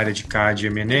começa aí na área de CAD e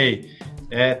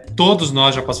M&A, todos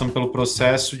nós já passamos pelo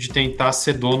processo de tentar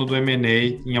ser dono do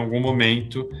M&A em algum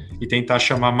momento e tentar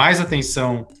chamar mais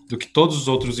atenção do que todos os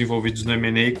outros envolvidos no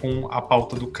M&A com a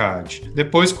pauta do CAD.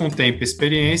 Depois, com o tempo e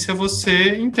experiência,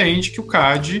 você entende que o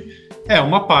CAD é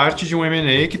uma parte de um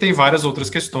M&A que tem várias outras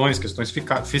questões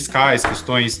fiscais,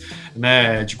 questões,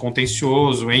 né, de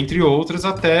contencioso, entre outras,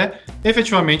 até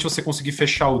efetivamente você conseguir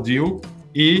fechar o deal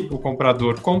e o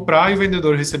comprador comprar e o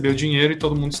vendedor receber o dinheiro e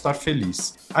todo mundo estar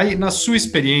feliz. Aí, na sua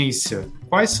experiência,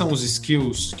 quais são os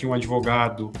skills que um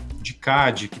advogado de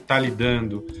CAD que está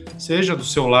lidando, seja do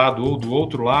seu lado ou do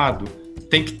outro lado,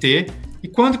 tem que ter? E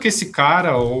quando que esse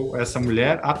cara ou essa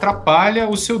mulher atrapalha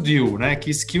o seu deal, né? Que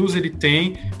skills ele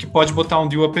tem que pode botar um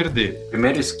deal a perder? O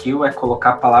primeiro skill é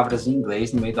colocar palavras em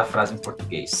inglês no meio da frase em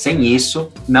português. Sem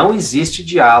isso, não existe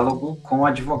diálogo com o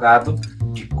advogado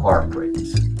de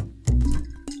corporate.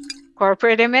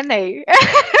 Corporate M&A.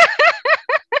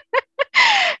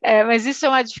 Mas isso é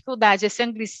uma dificuldade, esse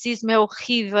anglicismo é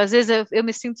horrível, às vezes eu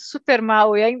me sinto super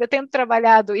mal e ainda tendo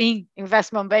trabalhado em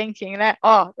investment banking, né?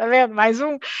 Tá vendo? Mais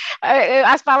um.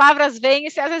 As palavras vêm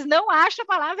e você às vezes não acha a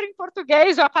palavra em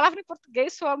português, ou a palavra em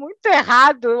português soa muito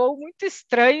errado ou muito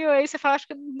estranho, aí você fala, acho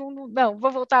que não,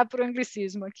 vou voltar para o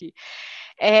anglicismo aqui.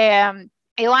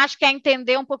 Eu acho que é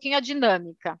entender um pouquinho a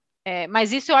dinâmica.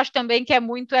 Mas isso eu acho também que é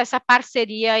muito essa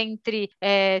parceria entre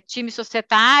time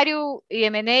societário e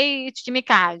M&A e time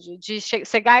CAD, de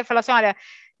chegar e falar assim, olha,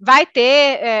 vai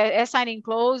ter signing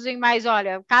closing, mas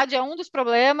olha, o CAD é um dos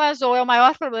problemas ou é o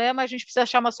maior problema, a gente precisa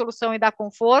achar uma solução e dar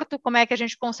conforto, como é que a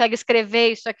gente consegue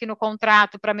escrever isso aqui no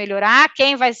contrato para melhorar,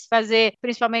 quem vai fazer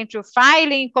principalmente o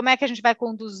filing, como é que a gente vai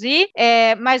conduzir,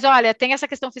 mas olha, tem essa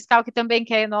questão fiscal que também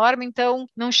que é enorme, então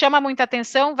não chama muita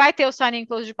atenção, vai ter o signing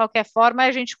close de qualquer forma,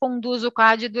 a gente conduz o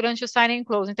CAD durante o signing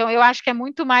close, então eu acho que é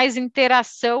muito mais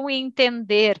interação e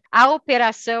entender a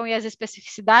operação e as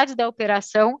especificidades da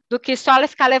operação do que só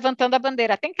ficar levantando a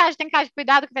bandeira. Tem CAD,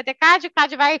 cuidado que vai ter CAD, o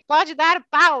CAD pode dar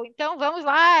pau, então vamos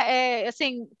lá,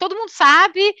 assim, todo mundo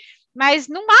sabe, mas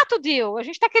não mata o deal, a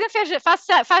gente está querendo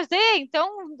fazer, então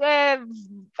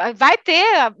vai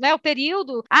ter, né, o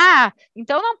período,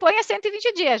 então não ponha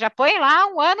 120 dias, já põe lá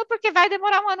 1 ano, porque vai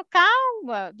demorar 1 ano,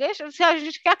 calma, deixa, se a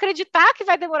gente quer acreditar que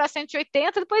vai demorar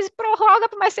 180, depois prorroga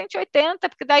para mais 180,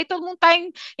 porque daí todo mundo está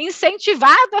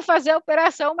incentivado a fazer a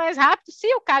operação mais rápido.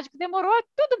 Se o CAD que demorou,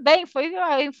 tudo bem, foi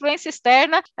a influência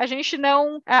externa, a gente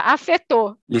não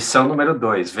afetou. Lição número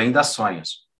 2, venda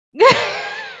sonhos.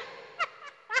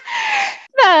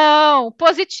 Não,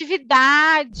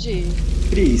 positividade.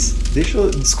 Cris,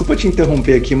 desculpa te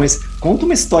interromper aqui, mas conta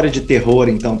uma história de terror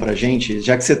então pra gente,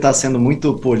 já que você está sendo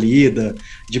muito polida,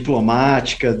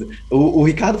 diplomática. O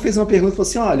Ricardo fez uma pergunta e falou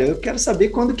assim: olha, eu quero saber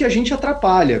quando que a gente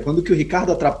atrapalha, quando que o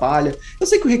Ricardo atrapalha. Eu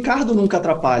sei que o Ricardo nunca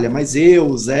atrapalha, mas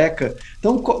o Zeca.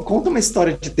 Então conta uma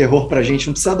história de terror pra gente,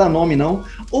 não precisa dar nome não,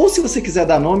 ou se você quiser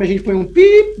dar nome, a gente põe um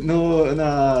pi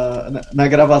na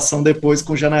gravação depois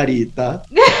com o Janari, tá?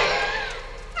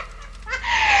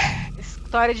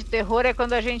 História de terror é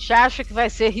quando a gente acha que vai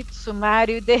ser rito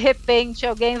sumário e de repente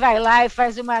alguém vai lá e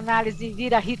faz uma análise e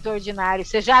vira rito ordinário.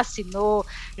 Você já assinou,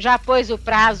 já pôs o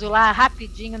prazo lá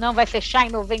rapidinho, não vai fechar em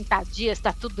 90 dias,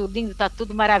 tá tudo lindo, tá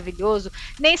tudo maravilhoso,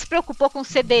 nem se preocupou com o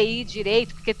CDI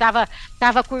direito, porque tava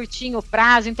curtinho o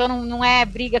prazo, então não é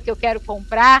briga que eu quero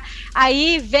comprar.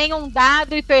 Aí vem um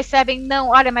dado e percebem,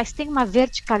 não, olha, mas tem uma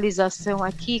verticalização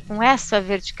aqui, com essa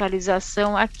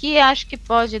verticalização aqui, acho que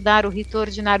pode dar o rito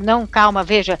ordinário. Não, calma,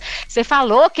 veja, você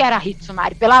falou que era rito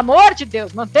sumário, pelo amor de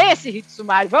Deus, mantenha esse rito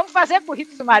sumário, vamos fazer pro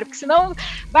rito sumário, porque senão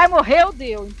vai morrer o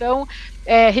Deus. Então,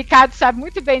 Ricardo sabe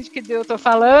muito bem de que Deus eu estou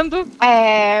falando,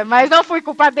 mas não foi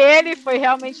culpa dele, foi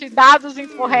realmente dados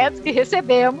incorretos que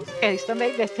recebemos, que isso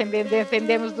também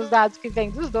dependemos dos dados que vêm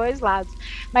dos dois lados,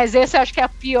 mas esse eu acho que é a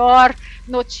pior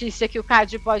notícia que o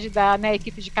CAD pode dar, né, a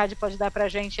equipe de CAD pode dar para a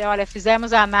gente, olha,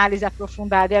 fizemos a análise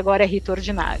aprofundada e agora é rito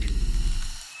ordinário.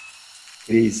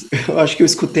 Cris, eu acho que eu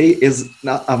escutei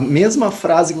a mesma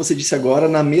frase que você disse agora,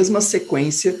 na mesma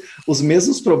sequência, os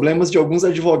mesmos problemas de alguns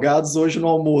advogados hoje no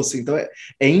almoço. Então,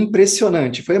 é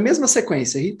impressionante. Foi a mesma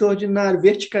sequência, rito ordinário,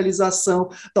 verticalização,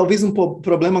 talvez um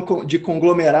problema de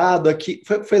conglomerado aqui.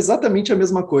 Foi exatamente a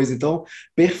mesma coisa. Então,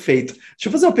 perfeito. Deixa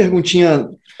eu fazer uma perguntinha.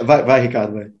 Vai,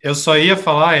 Ricardo, vai. Eu só ia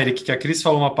falar, Eric, que a Cris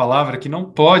falou uma palavra que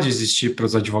não pode existir para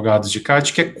os advogados de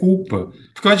CAD, que é culpa.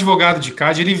 Porque o advogado de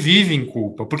CAD, ele vive em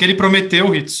culpa, porque ele prometeu o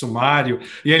rito sumário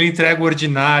e ele entrega o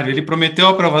ordinário, ele prometeu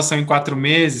a aprovação em 4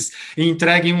 meses e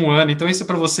entrega em 1 ano. Então isso é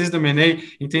para vocês do M&A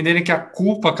entenderem que a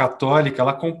culpa católica,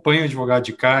 ela acompanha o advogado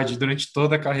de CAD durante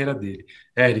toda a carreira dele.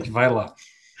 Eric, vai lá.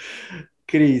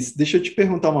 Cris, deixa eu te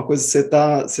perguntar uma coisa, você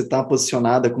tá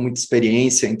posicionada com muita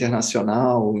experiência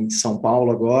internacional em São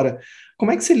Paulo agora,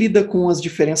 como é que você lida com as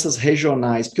diferenças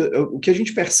regionais? Porque o que a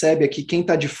gente percebe aqui, quem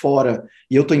está de fora,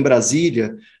 e eu estou em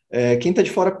Brasília, quem está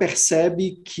de fora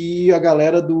percebe que a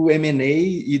galera do M&A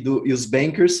e os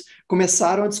bankers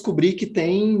começaram a descobrir que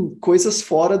tem coisas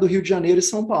fora do Rio de Janeiro e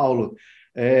São Paulo.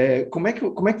 Como é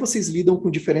que vocês lidam com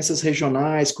diferenças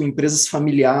regionais, com empresas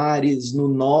familiares no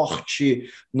norte,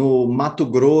 no Mato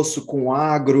Grosso, com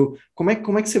agro? Como é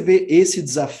que você vê esse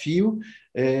desafio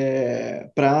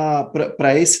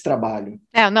para esse trabalho?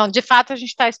 Não, de fato a gente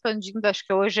está expandindo, acho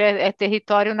que hoje é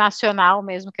território nacional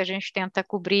mesmo que a gente tenta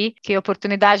cobrir, que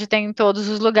oportunidade tem em todos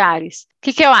os lugares.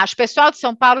 O que eu acho? O pessoal de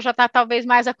São Paulo já está talvez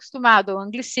mais acostumado ao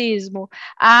anglicismo,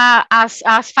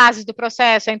 às fases do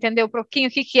processo, a entender um pouquinho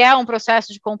o que é um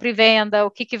processo de compra e venda,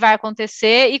 o que vai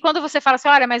acontecer, e quando você fala assim,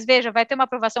 olha, mas veja, vai ter uma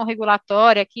aprovação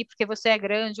regulatória aqui, porque você é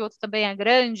grande, outro também é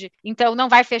grande, então não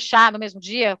vai fechar no mesmo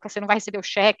dia, porque você não vai receber o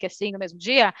cheque assim no mesmo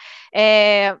dia,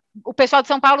 o pessoal de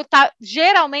São Paulo está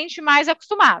geralmente mais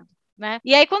acostumado. Né?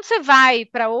 E aí, quando você vai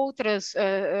para outras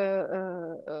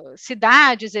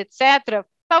cidades, etc.,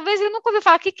 talvez ele nunca ouviu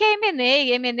falar o que é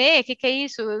M&A, M&A, o que é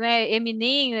isso, né?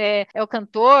 Eminim é o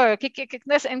cantor,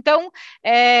 então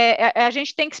a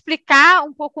gente tem que explicar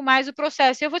um pouco mais o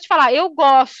processo. E eu vou te falar, eu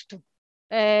gosto.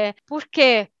 Por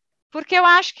quê? Porque eu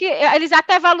acho que eles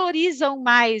até valorizam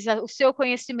mais o seu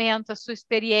conhecimento, a sua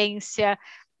experiência,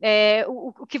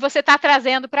 o que você está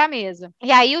trazendo para a mesa. E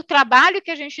aí o trabalho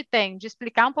que a gente tem de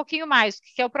explicar um pouquinho mais o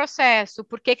que é o processo,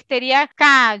 por que teria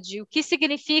CAD, o que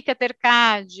significa ter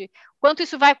CAD, quanto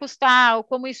isso vai custar,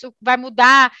 como isso vai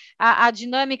mudar a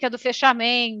dinâmica do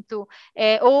fechamento,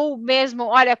 ou mesmo,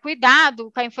 olha,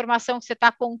 cuidado com a informação que você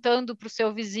está contando para o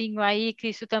seu vizinho aí, que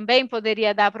isso também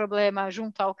poderia dar problema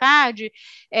junto ao CAD,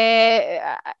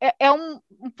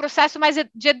 um processo mais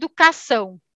de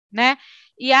educação. né?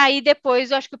 E aí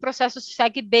depois eu acho que o processo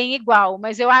segue bem igual,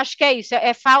 mas eu acho que é isso,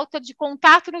 é falta de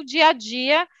contato no dia a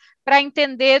dia para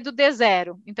entender do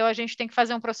D0. Então a gente tem que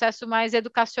fazer um processo mais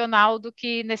educacional do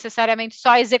que necessariamente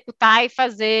só executar e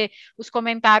fazer os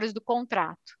comentários do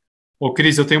contrato. Ô,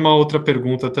 Cris, eu tenho uma outra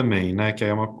pergunta também, né? Que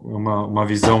é uma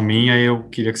visão minha e eu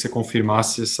queria que você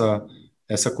confirmasse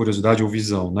essa curiosidade ou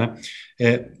visão, né?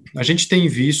 A gente tem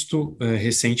visto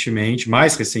recentemente,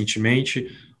 mais recentemente,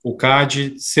 o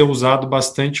CAD ser usado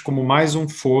bastante como mais um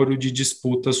foro de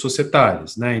disputas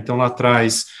societárias, né? Então, lá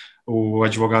atrás, o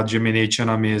advogado de M&A tinha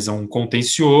na mesa um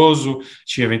contencioso,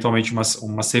 tinha eventualmente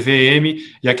uma CVM,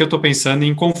 e aqui eu estou pensando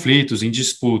em conflitos, em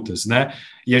disputas, né?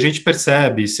 E a gente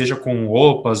percebe, seja com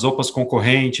OPAs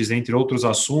concorrentes, entre outros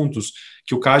assuntos,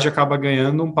 que o CAD acaba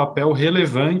ganhando um papel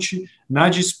relevante na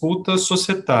disputa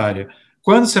societária.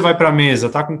 Quando você vai para a mesa,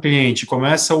 está com o cliente,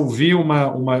 começa a ouvir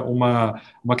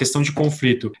uma questão de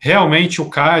conflito, realmente o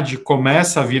CAD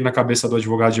começa a vir na cabeça do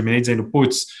advogado de M&A dizendo,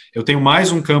 putz, eu tenho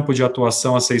mais um campo de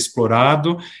atuação a ser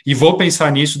explorado e vou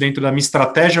pensar nisso dentro da minha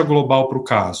estratégia global para o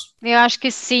caso. Eu acho que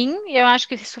sim, e eu acho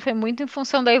que isso foi muito em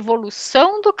função da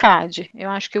evolução do CAD. Eu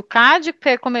acho que o CAD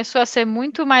começou a ser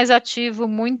muito mais ativo,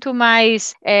 muito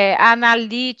mais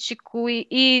analítico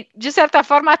e, de certa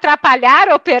forma, atrapalhar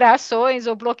operações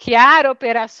ou bloquear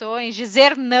operações,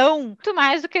 dizer não, muito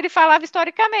mais do que ele falava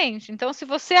historicamente. Então, se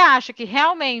você acha que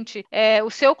realmente o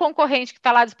seu concorrente que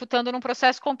está lá disputando num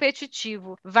processo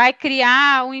competitivo vai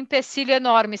criar um empecilho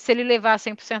enorme se ele levar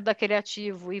 100% daquele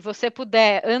ativo e você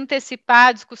puder antecipar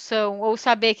a discussão ou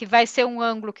saber que vai ser um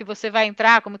ângulo que você vai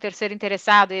entrar como terceiro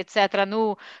interessado, etc.,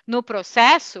 no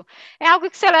processo, é algo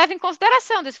que você leva em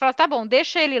consideração. Você fala, tá bom,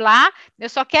 deixa ele lá, eu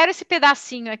só quero esse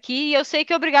pedacinho aqui e eu sei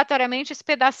que obrigatoriamente esse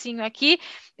pedacinho aqui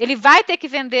ele vai ter que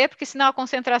vender, porque senão a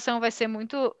concentração vai ser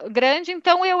muito grande,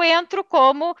 então eu entro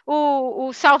como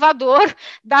o salvador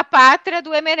da pátria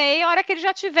do M&A a hora que ele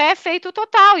já tiver feito o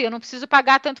total, e eu não preciso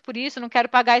pagar tanto por isso, não quero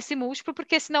pagar esse múltiplo,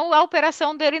 porque senão a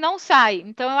operação dele não sai.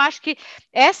 Então eu acho que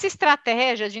essa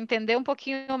estratégia de entender um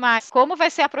pouquinho mais como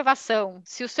vai ser a aprovação,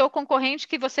 se o seu concorrente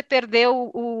que você perdeu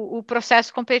o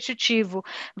processo competitivo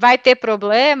vai ter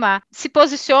problema, se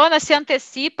posiciona, se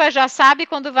antecipa, já sabe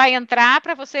quando vai entrar,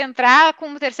 para você entrar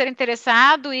com o terceiro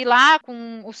interessado e ir lá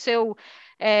com o seu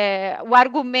o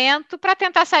argumento para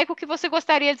tentar sair com o que você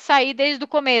gostaria de sair desde o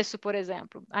começo, por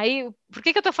exemplo. Aí, por que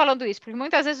eu estou falando isso? Porque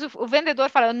muitas vezes o vendedor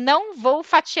fala, eu não vou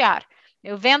fatiar,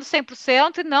 eu vendo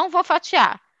 100% e não vou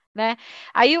fatiar. Né?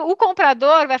 Aí o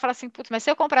comprador vai falar assim, putz, mas se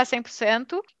eu comprar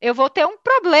 100%, eu vou ter um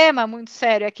problema muito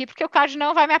sério aqui, porque o CAD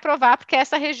não vai me aprovar, porque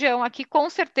essa região aqui, com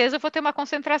certeza, eu vou ter uma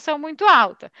concentração muito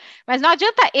alta. Mas não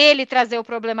adianta ele trazer o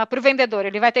problema para o vendedor,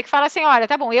 ele vai ter que falar assim, olha,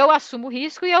 tá bom, eu assumo o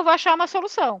risco e eu vou achar uma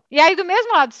solução. E aí, do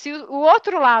mesmo lado, se o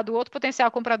outro lado, o outro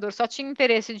potencial comprador só tinha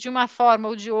interesse de uma forma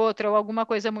ou de outra, ou alguma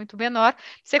coisa muito menor,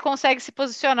 você consegue se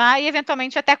posicionar e,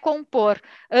 eventualmente, até compor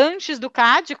antes do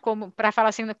CAD, como para falar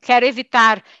assim, quero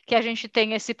evitar que a gente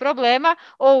tenha esse problema,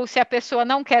 ou se a pessoa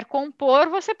não quer compor,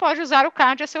 você pode usar o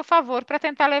CAD a seu favor para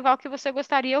tentar levar o que você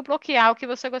gostaria ou bloquear o que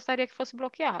você gostaria que fosse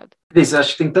bloqueado. Cris,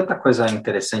 acho que tem tanta coisa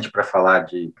interessante para falar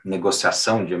de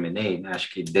negociação de M&A, né?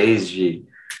 Acho que desde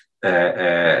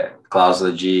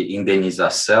cláusula de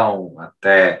indenização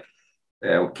até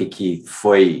o que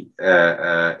foi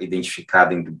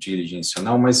identificado em due diligence ou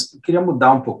não, mas eu queria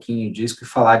mudar um pouquinho disso e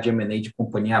falar de M&A de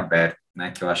companhia aberta, né,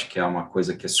 que eu acho que é uma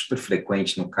coisa que é super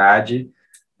frequente no CAD,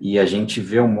 e a gente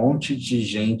vê um monte de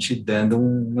gente dando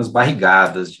umas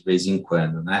barrigadas de vez em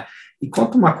quando, né? E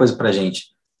conta uma coisa para a gente,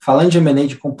 falando de M&A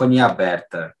de companhia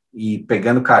aberta, e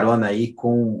pegando carona aí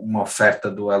com uma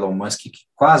oferta do Elon Musk que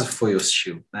quase foi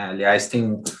hostil, né? Aliás,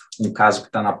 tem um caso que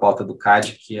está na pauta do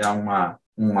CAD, que é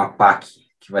uma PAC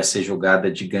que vai ser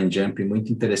julgada de gun jump, muito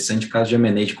interessante, caso de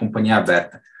M&A de companhia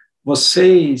aberta.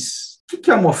 Vocês... O que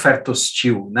é uma oferta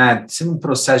hostil, né? Se num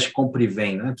processo de compra e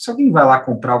venda, né? Se alguém vai lá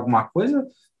comprar alguma coisa,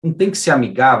 não tem que ser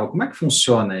amigável. Como é que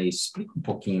funciona isso? Explica um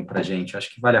pouquinho para a gente.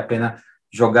 Acho que vale a pena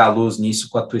jogar a luz nisso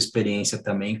com a tua experiência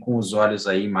também, com os olhos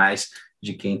aí mais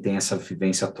de quem tem essa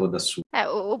vivência toda sua.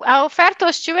 A oferta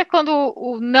hostil é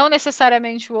quando não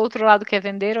necessariamente o outro lado quer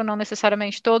vender, ou não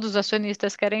necessariamente todos os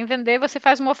acionistas querem vender, você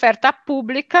faz uma oferta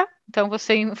pública, então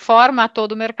você informa a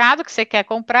todo o mercado que você quer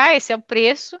comprar, esse é o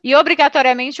preço, e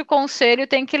obrigatoriamente o conselho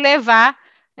tem que levar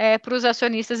para os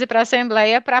acionistas e para a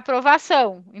Assembleia para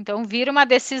aprovação. Então, vira uma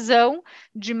decisão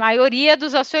de maioria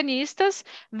dos acionistas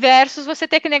versus você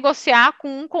ter que negociar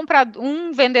com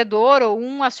um vendedor ou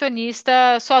um acionista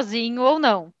sozinho ou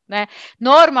não. né?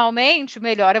 Normalmente, o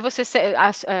melhor é você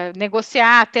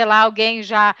negociar, ter lá alguém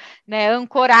já, né,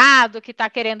 ancorado que está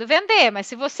querendo vender, mas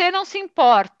se você não se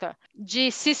importa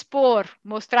de se expor,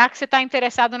 mostrar que você está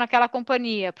interessado naquela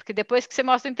companhia, porque depois que você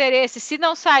mostra o interesse, se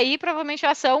não sair, provavelmente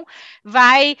a ação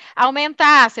vai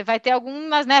aumentar, você vai ter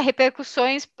algumas, né,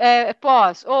 repercussões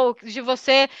pós, ou de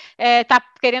você tá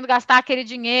querendo gastar aquele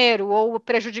dinheiro, ou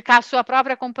prejudicar a sua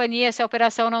própria companhia se a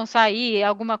operação não sair,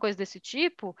 alguma coisa desse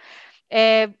tipo,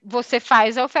 você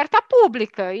faz a oferta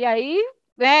pública, e aí,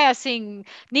 assim,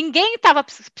 ninguém estava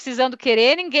precisando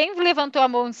querer, ninguém levantou a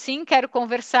mão, sim, quero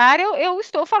conversar, eu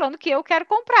estou falando que eu quero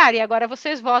comprar, e agora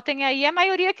vocês votem aí, a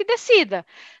maioria que decida,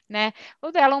 né?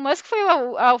 O Elon Musk foi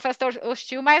a oferta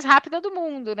hostil mais rápida do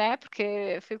mundo, né?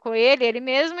 Porque ficou ele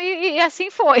mesmo, e assim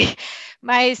foi.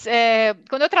 Mas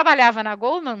quando eu trabalhava na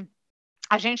Goldman,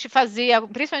 a gente fazia,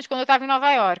 principalmente quando eu estava em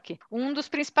Nova York, um dos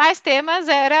principais temas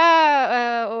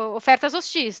era ofertas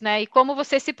hostis, né? E como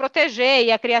você se proteger,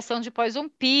 e a criação de poison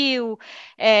pill,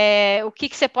 o que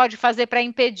você pode fazer para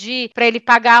impedir, para ele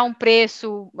pagar um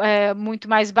preço muito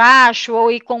mais baixo,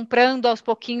 ou ir comprando aos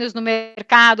pouquinhos no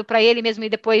mercado, para ele mesmo ir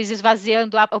depois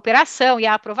esvaziando a operação e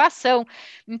a aprovação.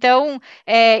 Então,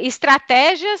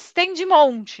 estratégias tem de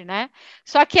monte, né?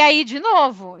 Só que aí, de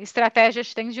novo,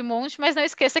 estratégias tem de monte, mas não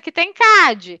esqueça que tem CAD.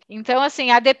 Então,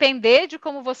 assim, a depender de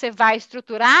como você vai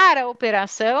estruturar a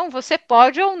operação, você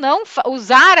pode ou não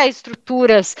usar as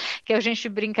estruturas que a gente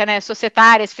brinca, né,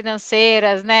 societárias,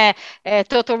 financeiras, né,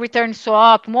 total return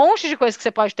swap, um monte de coisa que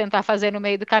você pode tentar fazer no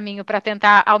meio do caminho para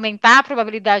tentar aumentar a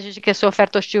probabilidade de que a sua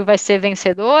oferta hostil vai ser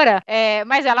vencedora,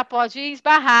 mas ela pode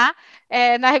esbarrar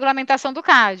na regulamentação do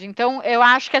CAD. Então, eu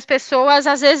acho que as pessoas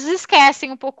às vezes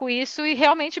esquecem um pouco isso e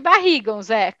realmente barrigam,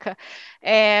 Zeca.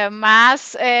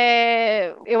 Mas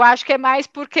eu acho que é mais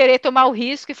por querer tomar o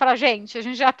risco e falar, gente, a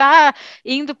gente já está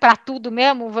indo para tudo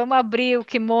mesmo, vamos abrir o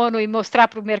kimono e mostrar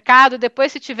para o mercado,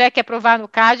 depois se tiver que aprovar no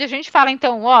CAD, a gente fala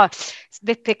então,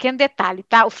 pequeno detalhe,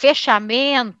 tá? O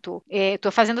fechamento,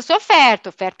 estou fazendo a sua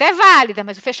oferta é válida,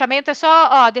 mas o fechamento é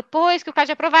só, depois que o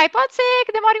CAD aprovar, e pode ser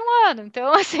que demore um ano.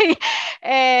 Então, assim,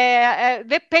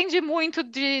 depende muito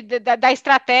da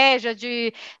estratégia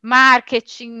de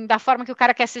marketing, da forma que o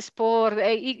cara quer se expor,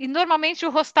 e normalmente o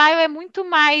hostile é muito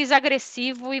mais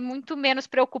agressivo e muito menos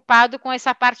preocupado com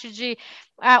essa parte de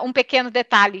um pequeno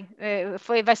detalhe,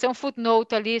 vai ser um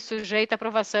footnote ali, sujeito à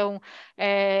aprovação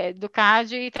do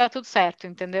CAD e está tudo certo,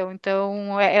 entendeu?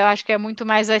 Então, eu acho que é muito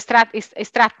mais a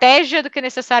estratégia do que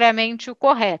necessariamente o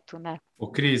correto, né? Ô,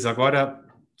 Cris, agora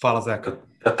fala, Zeca.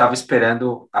 Eu estava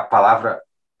esperando a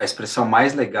expressão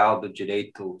mais legal do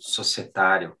direito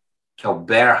societário, que é o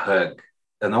bear hug.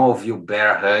 Eu não ouvi o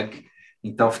bear hug,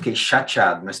 então fiquei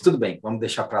chateado, mas tudo bem, vamos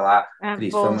deixar para lá,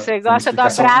 Cris. Bom, você gosta do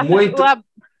abraço,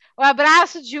 o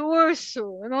abraço de urso,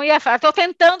 eu não ia falar, estou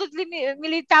tentando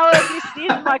militar o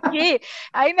anglicismo aqui,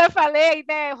 ainda falei,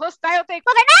 né, hostile eu tenho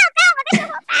que falar, não, calma, deixa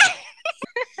eu voltar.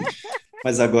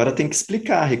 Mas agora tem que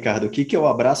explicar, Ricardo, o que é o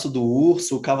abraço do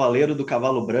urso, o cavaleiro do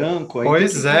cavalo branco. Aí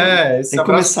pois tem que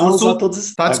começar a usar todos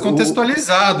esses... Está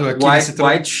descontextualizado aqui.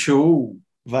 White shoe.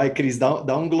 Vai, Cris,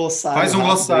 dá um glossário. Faz um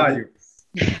glossário.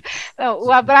 Não,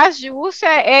 o abraço de urso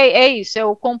é isso, é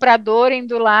o comprador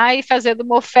indo lá e fazendo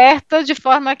uma oferta de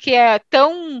forma que é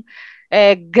tão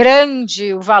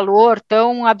grande o valor,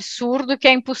 tão absurdo que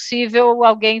é impossível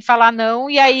alguém falar não,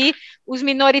 e aí os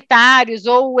minoritários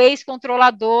ou o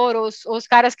ex-controlador, os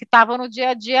caras que estavam no dia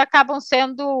a dia acabam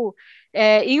sendo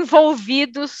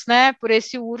envolvidos, né, por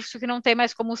esse urso que não tem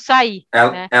mais como sair.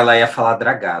 Ela ia falar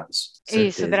dragados.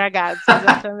 Isso, dragados,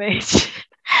 exatamente.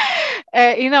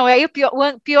 E não,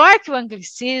 o pior que o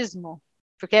anglicismo,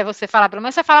 porque você fala, pelo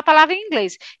menos você fala a palavra em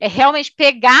inglês, é realmente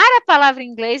pegar a palavra em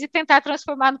inglês e tentar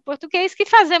transformar no português, que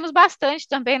fazemos bastante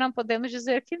também, não podemos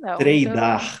dizer que não.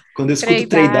 Treidar. Então, quando eu escuto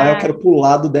treidar, eu quero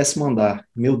pular do 10º andar.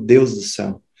 Meu Deus do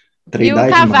céu. Treidar e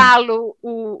o cavalo,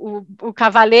 o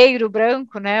cavaleiro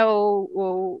branco, né,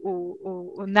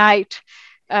 o knight,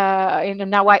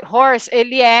 na White Horse,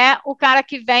 ele é o cara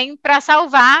que vem para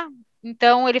salvar.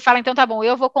 Então, ele fala, então tá bom,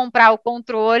 eu vou comprar o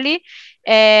controle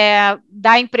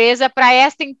da empresa para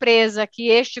esta empresa que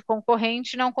este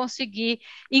concorrente não conseguir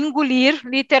engolir,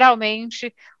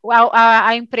 literalmente,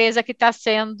 a empresa que está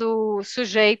sendo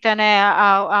sujeita, né,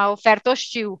 à oferta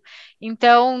hostil.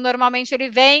 Então, normalmente ele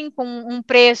vem com um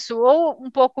preço ou um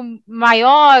pouco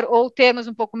maior, ou termos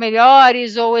um pouco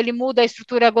melhores, ou ele muda a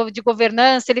estrutura de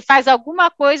governança, ele faz alguma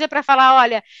coisa para falar,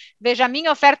 olha, veja, a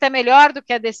minha oferta é melhor do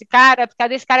que a desse cara, porque a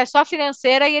desse cara é só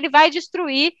financeira e ele vai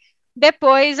destruir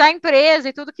depois a empresa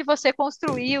e tudo que você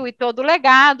construiu e todo o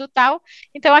legado, tal.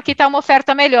 Então aqui está uma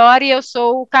oferta melhor e eu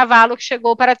sou o cavalo que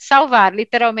chegou para te salvar,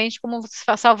 literalmente como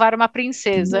salvar uma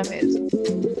princesa mesmo.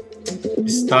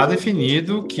 Está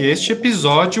definido que este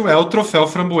episódio é o troféu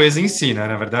Framboesa em si, né?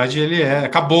 Na verdade,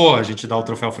 acabou a gente dar o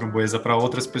troféu Framboesa para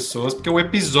outras pessoas, porque o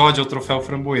episódio é o troféu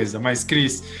Framboesa. Mas,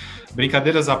 Cris,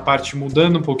 brincadeiras à parte,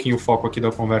 mudando um pouquinho o foco aqui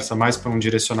da conversa mais para um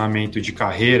direcionamento de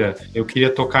carreira, eu queria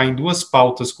tocar em duas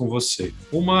pautas com você.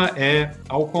 Uma é,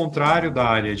 ao contrário da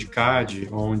área de CAD,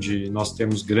 onde nós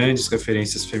temos grandes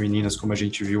referências femininas, como a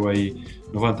gente viu aí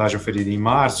no Vantagem Oferida em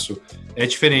março, é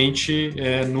diferente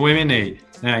no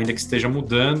M&A. Né, ainda que esteja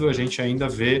mudando, a gente ainda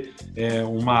vê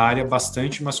uma área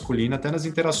bastante masculina, até nas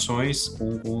interações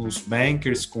com os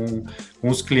bankers, com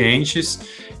os clientes.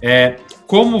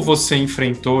 Como você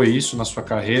enfrentou isso na sua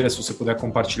carreira? Se você puder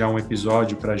compartilhar um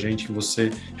episódio para a gente que você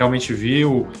realmente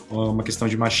viu, uma questão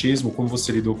de machismo, como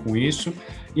você lidou com isso.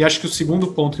 E acho que o segundo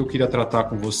ponto que eu queria tratar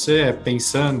com você é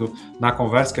pensando na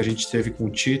conversa que a gente teve com o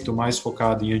Tito, mais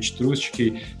focado em antitrust,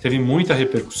 que teve muita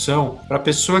repercussão, para a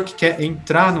pessoa que quer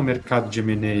entrar no mercado de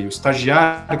M&A, o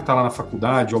estagiário que está lá na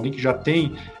faculdade, alguém que já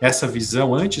tem essa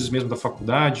visão antes mesmo da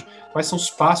faculdade, quais são os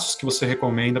passos que você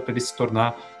recomenda para ele se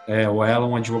tornar ou ela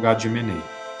um advogado de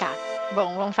M&A? Tá,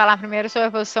 bom, vamos falar primeiro sobre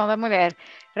a posição da mulher.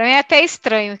 Para mim é até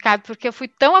estranho, Ricardo, porque eu fui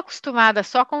tão acostumada a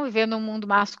só conviver num mundo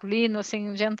masculino,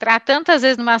 assim, de entrar tantas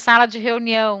vezes numa sala de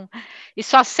reunião e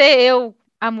só ser eu,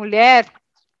 a mulher,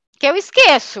 que eu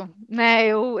esqueço, né?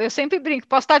 Eu sempre brinco,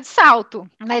 posso estar de salto,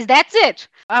 mas that's it.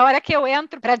 A hora que eu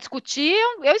entro para discutir,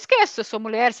 eu esqueço se eu sou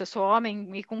mulher, se eu sou homem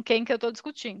e com quem que eu estou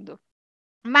discutindo.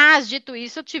 Mas, dito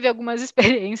isso, eu tive algumas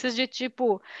experiências de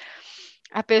tipo,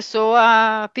 a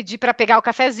pessoa pedir para pegar o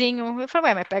cafezinho. Eu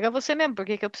falei, mas pega você mesmo, por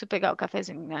que eu preciso pegar o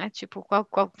cafezinho, né? Tipo,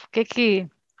 por que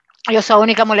eu sou a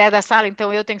única mulher da sala,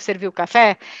 então eu tenho que servir o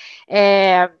café?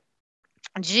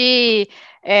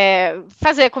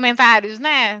 Fazer comentários,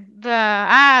 né?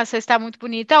 Você está muito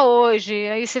bonita hoje.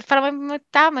 Aí você fala,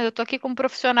 mas eu tô aqui como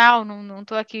profissional, não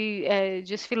tô aqui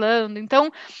desfilando. Então,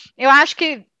 eu acho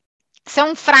que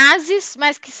são frases,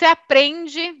 mas que você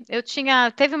aprende.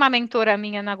 Teve uma mentora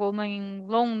minha na Goldman em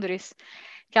Londres,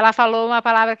 que ela falou uma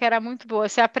palavra que era muito boa.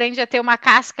 Você aprende a ter uma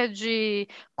casca de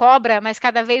cobra, mas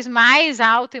cada vez mais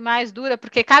alta e mais dura,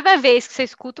 porque cada vez que você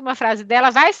escuta uma frase dela,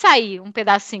 vai sair um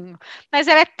pedacinho. Mas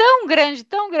ela é tão grande,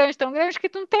 tão grande, tão grande, que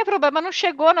não tem problema, não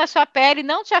chegou na sua pele,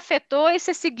 não te afetou, e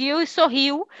você seguiu e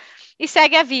sorriu e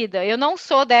segue a vida. Eu não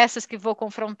sou dessas que vou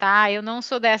confrontar, eu não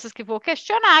sou dessas que vou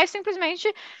questionar, eu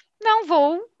simplesmente não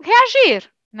vou reagir,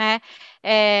 né?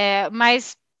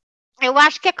 Mas eu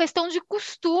acho que é questão de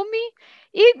costume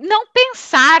e não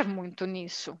pensar muito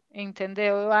nisso,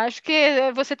 entendeu? Eu acho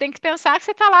que você tem que pensar que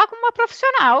você está lá com uma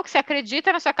profissional, que você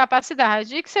acredita na sua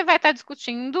capacidade e que você vai estar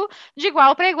discutindo de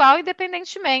igual para igual,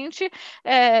 independentemente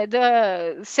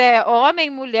se é homem,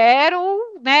 mulher ou,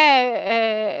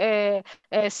 né,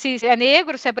 se é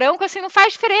negro, se é branco, assim, não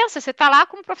faz diferença. Você está lá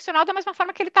como profissional da mesma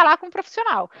forma que ele está lá como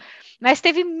profissional. Mas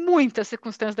teve muitas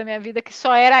circunstâncias da minha vida que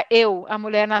só era eu, a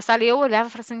mulher na sala, e eu olhava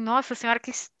e falava assim, nossa senhora, que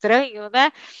estranho,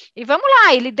 né? E vamos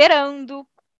lá, e liderando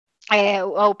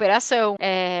a operação.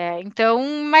 Então,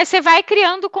 mas você vai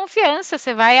criando confiança,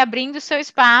 você vai abrindo seu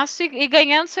espaço e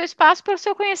ganhando seu espaço pelo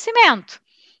seu conhecimento,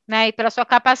 né? E pela sua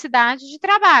capacidade de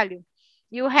trabalho.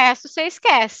 E o resto você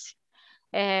esquece.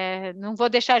 Não vou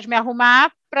deixar de me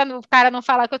arrumar para o cara não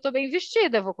falar que eu estou bem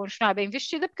vestida. Eu vou continuar bem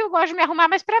vestida porque eu gosto de me arrumar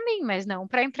mais para mim, mas não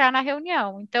para entrar na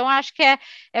reunião. Então, acho que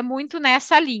é muito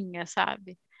nessa linha,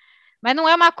 sabe? Mas não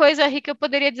é uma coisa, Rick, que eu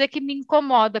poderia dizer que me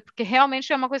incomoda, porque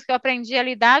realmente é uma coisa que eu aprendi a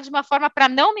lidar de uma forma para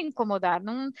não me incomodar.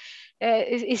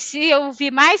 E se eu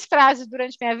vi mais frases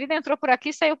durante minha vida, entrou por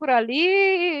aqui, saiu por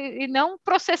ali, e não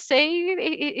processei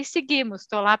e seguimos.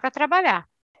 Estou lá para trabalhar.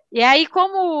 E aí,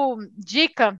 como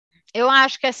dica, eu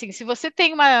acho que assim, se você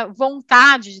tem uma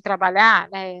vontade de trabalhar,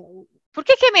 né? Por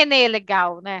que M&A é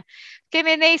legal, né? Porque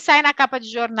M&A sai na capa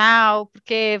de jornal,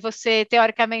 porque você,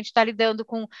 teoricamente, está lidando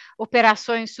com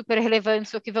operações super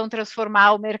relevantes ou que vão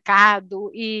transformar o mercado,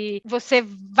 e você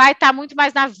vai estar muito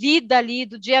mais na vida ali,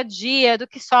 do dia a dia, do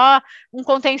que só um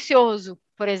contencioso,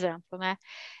 por exemplo, né?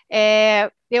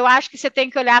 Eu acho que você tem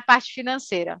que olhar a parte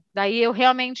financeira. Daí eu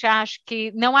realmente acho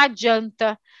que não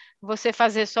adianta você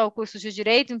fazer só o curso de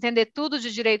direito, entender tudo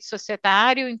de direito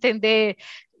societário, entender,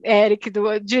 Eric,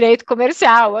 do direito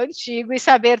comercial antigo, e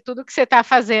saber tudo que você está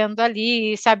fazendo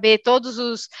ali, saber todas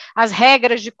as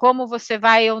regras de como você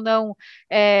vai ou não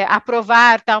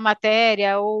aprovar tal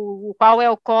matéria, ou qual é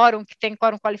o quórum, que tem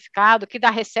quórum qualificado, que dá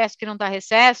recesso, que não dá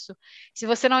recesso. Se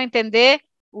você não entender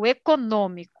o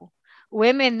econômico, O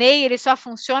M&A, ele só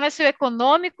funciona se o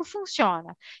econômico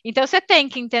funciona. Então, você tem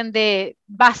que entender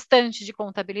bastante de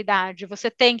contabilidade,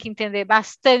 você tem que entender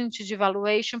bastante de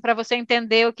valuation para você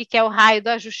entender o que é o raio do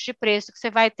ajuste de preço que você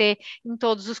vai ter em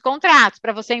todos os contratos,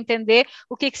 para você entender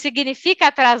o que significa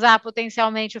atrasar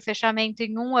potencialmente o fechamento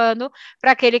em 1 ano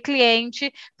para aquele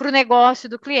cliente, para o negócio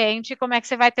do cliente, como é que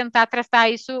você vai tentar tratar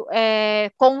isso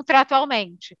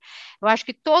contratualmente. Eu acho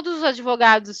que todos os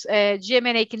advogados de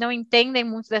M&A que não entendem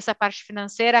muito dessa parte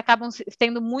financeira acabam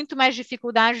tendo muito mais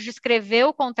dificuldade de escrever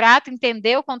o contrato,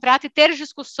 entender o contrato e ter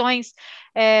discussões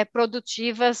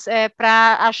produtivas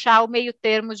para achar o meio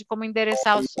termo de como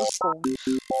endereçar os pontos.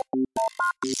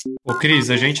 Ô Cris,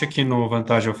 a gente aqui no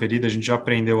Vantagem Oferida, a gente já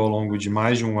aprendeu ao longo de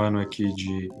mais de um ano aqui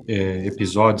de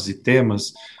episódios e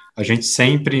temas. A gente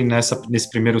sempre, nesse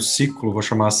primeiro ciclo, vou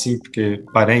chamar assim, porque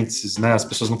parênteses, né, as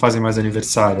pessoas não fazem mais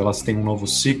aniversário, elas têm um novo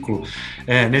ciclo.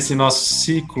 Nesse nosso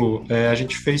ciclo, a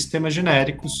gente fez temas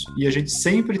genéricos e a gente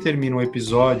sempre termina um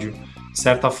episódio, de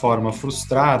certa forma,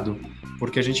 frustrado,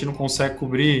 porque a gente não consegue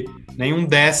cobrir nenhum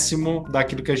décimo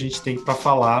daquilo que a gente tem para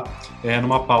falar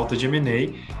numa pauta de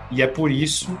M&A, e é por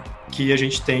isso que a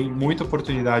gente tem muita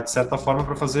oportunidade, de certa forma,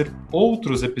 para fazer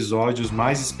outros episódios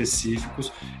mais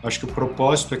específicos. Eu acho que o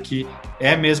propósito aqui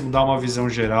é mesmo dar uma visão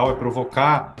geral, é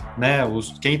provocar, né,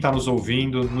 quem está nos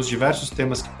ouvindo nos diversos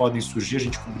temas que podem surgir. A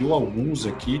gente cobriu alguns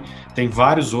aqui, tem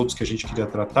vários outros que a gente queria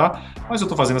tratar, mas eu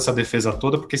estou fazendo essa defesa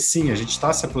toda porque, sim, a gente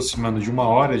está se aproximando de 1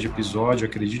 hora de episódio,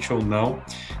 acredite ou não,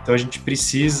 então a gente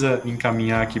precisa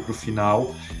encaminhar aqui para o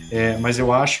final, mas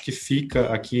eu acho que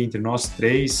fica aqui entre nós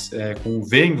três,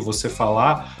 vendo você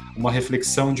falar, uma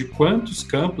reflexão de quantos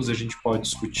campos a gente pode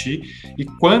discutir e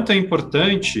quanto é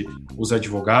importante os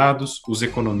advogados, os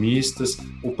economistas,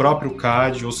 o próprio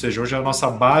CAD, ou seja, hoje é a nossa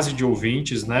base de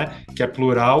ouvintes, né, que é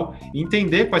plural,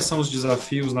 entender quais são os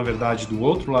desafios, na verdade, do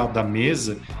outro lado da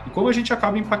mesa e como a gente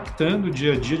acaba impactando o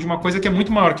dia a dia de uma coisa que é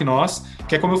muito maior que nós,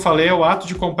 que é, como eu falei, é o ato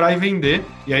de comprar e vender,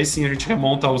 e aí sim a gente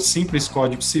remonta ao simples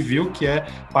Código Civil, que é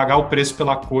pagar o preço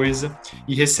pela coisa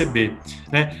e receber,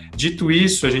 né? Dito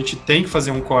isso, a gente tem que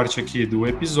fazer um corte aqui do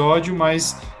episódio,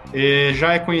 mas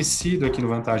já é conhecido aqui no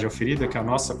Vantagem Oferida que a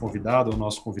nossa convidada, ou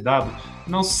nosso convidado,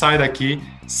 não sai daqui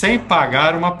sem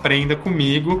pagar uma prenda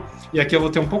comigo, e aqui eu vou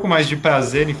ter um pouco mais de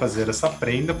prazer em fazer essa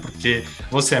prenda, porque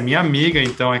você é minha amiga,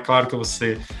 então é claro que eu vou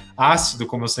ser ácido,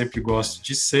 como eu sempre gosto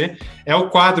de ser. É o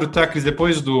quadro, tá, Cris?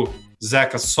 Depois do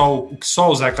Zeca, o que só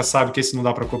o Zeca sabe, que esse não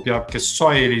dá para copiar, porque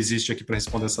só ele existe aqui para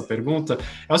responder essa pergunta,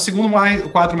 é o segundo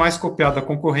quadro mais copiado da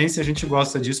concorrência. A gente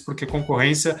gosta disso porque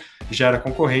concorrência gera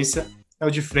concorrência. É o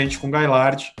De Frente com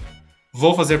Gailard.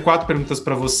 Vou fazer 4 perguntas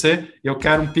para você e eu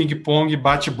quero um ping-pong,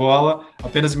 bate-bola.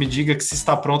 Apenas me diga que se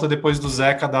está pronta depois do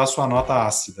Zeca dar a sua nota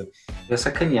ácida. Eu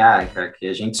sacanear, cara, que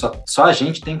a gente só a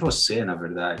gente tem você, na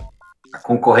verdade. A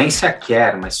concorrência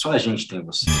quer, mas só a gente tem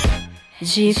você.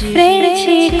 De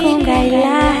frente com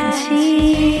Gailard.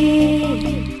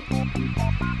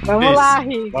 Vamos lá,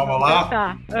 Rick. Vamos lá?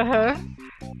 Tá. Uhum.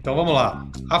 Então vamos lá.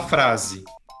 A frase: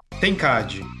 tem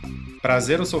CAD,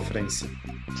 prazer ou sofrência?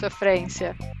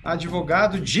 Sofrência.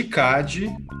 Advogado de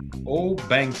CAD ou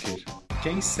banker?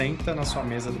 Quem senta na sua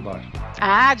mesa do bar?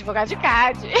 Advogado de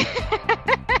CAD.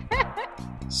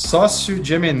 Sócio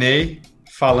de M&A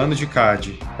falando de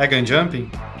CAD. É gun jumping?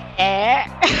 É.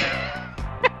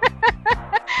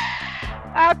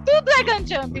 Tudo é gun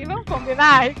jumping, vamos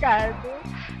combinar, Ricardo?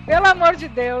 Pelo amor de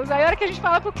Deus. Aí a hora que a gente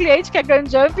fala pro cliente que é gun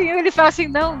jumping, ele fala assim,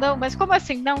 não, mas como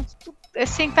assim? Não,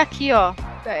 senta aqui, ó.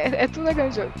 Tudo é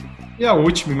gun jumping. E a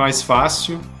última e mais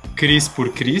fácil, Cris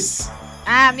por Cris.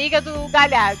 Amiga do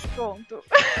Galhardo, pronto.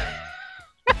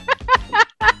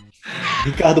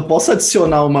 Ricardo, posso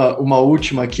adicionar uma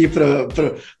última aqui para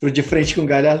o De Frente com o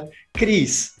Galhardo?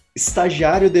 Cris,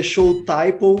 estagiário deixou o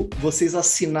typo, vocês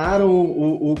assinaram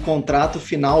o contrato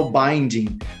final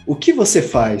binding. O que você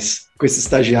faz com esse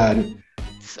estagiário?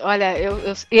 Olha,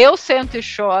 eu sento e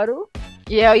choro,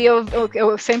 e aí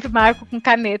eu sempre marco com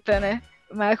caneta, né?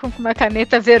 Marco com uma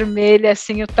caneta vermelha,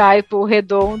 assim, o typo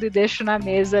redondo, e deixo na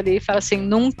mesa ali e falo assim,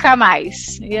 nunca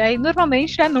mais. E aí,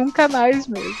 normalmente, é nunca mais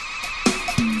mesmo.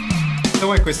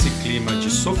 Então é com esse clima de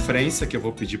sofrência que eu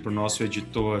vou pedir para o nosso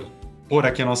editor pôr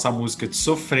aqui a nossa música de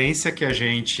sofrência, que a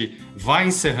gente vai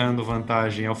encerrando o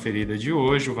Vantagem Oferida de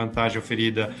hoje. O Vantagem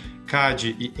Oferida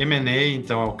CAD e M&A,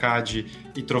 então é o CAD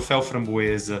e Troféu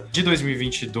Framboesa de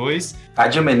 2022.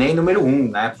 CAD M&A número 1,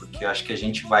 né? Porque eu acho que a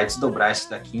gente vai desdobrar isso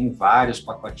daqui em vários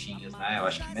pacotinhos, né? Eu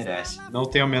acho que merece. Não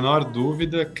tenho a menor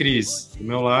dúvida. Cris, do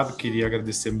meu lado, queria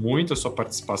agradecer muito a sua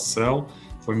participação.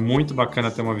 Foi muito bacana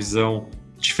ter uma visão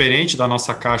diferente da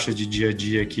nossa caixa de dia a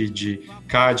dia aqui de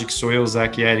CAD, que sou eu,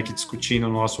 Zac e Eric discutindo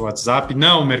no nosso WhatsApp.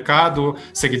 Não, mercado,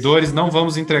 seguidores, não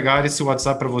vamos entregar esse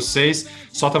WhatsApp para vocês,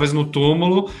 só talvez no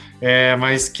túmulo,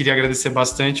 mas queria agradecer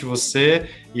bastante você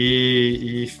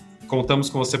e contamos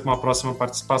com você para uma próxima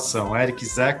participação. Eric,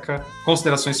 Zeca,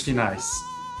 considerações finais.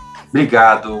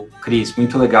 Obrigado, Cris.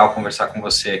 Muito legal conversar com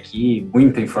você aqui.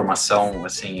 Muita informação,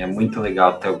 assim, é muito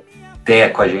legal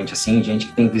ter com a gente, assim, gente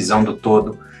que tem visão do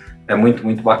todo. É muito,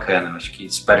 muito bacana. Acho que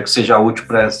espero que seja útil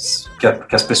para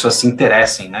que as pessoas se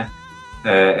interessem, né?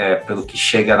 Pelo que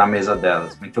chega na mesa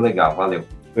delas. Muito legal, valeu.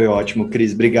 Foi ótimo,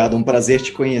 Cris. Obrigado, um prazer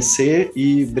te conhecer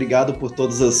e obrigado por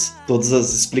todas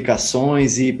as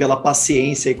explicações e pela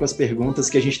paciência aí com as perguntas,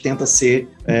 que a gente tenta ser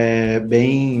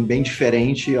bem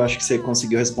diferente. Eu acho que você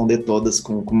conseguiu responder todas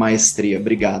com maestria.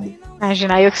 Obrigado.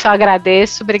 Imagina, eu que só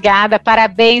agradeço. Obrigada,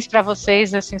 parabéns para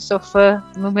vocês, assim, sou fã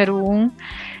número 1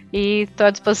 e estou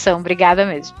à disposição. Obrigada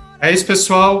mesmo. É isso,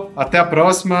 pessoal. Até a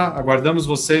próxima. Aguardamos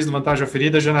vocês no Vantagem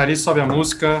Oferida. Janari, sobe a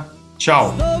música.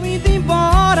 Tchau.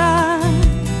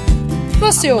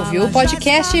 Você ouviu o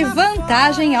podcast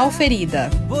Vantagem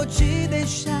Oferida. Vou te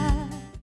deixar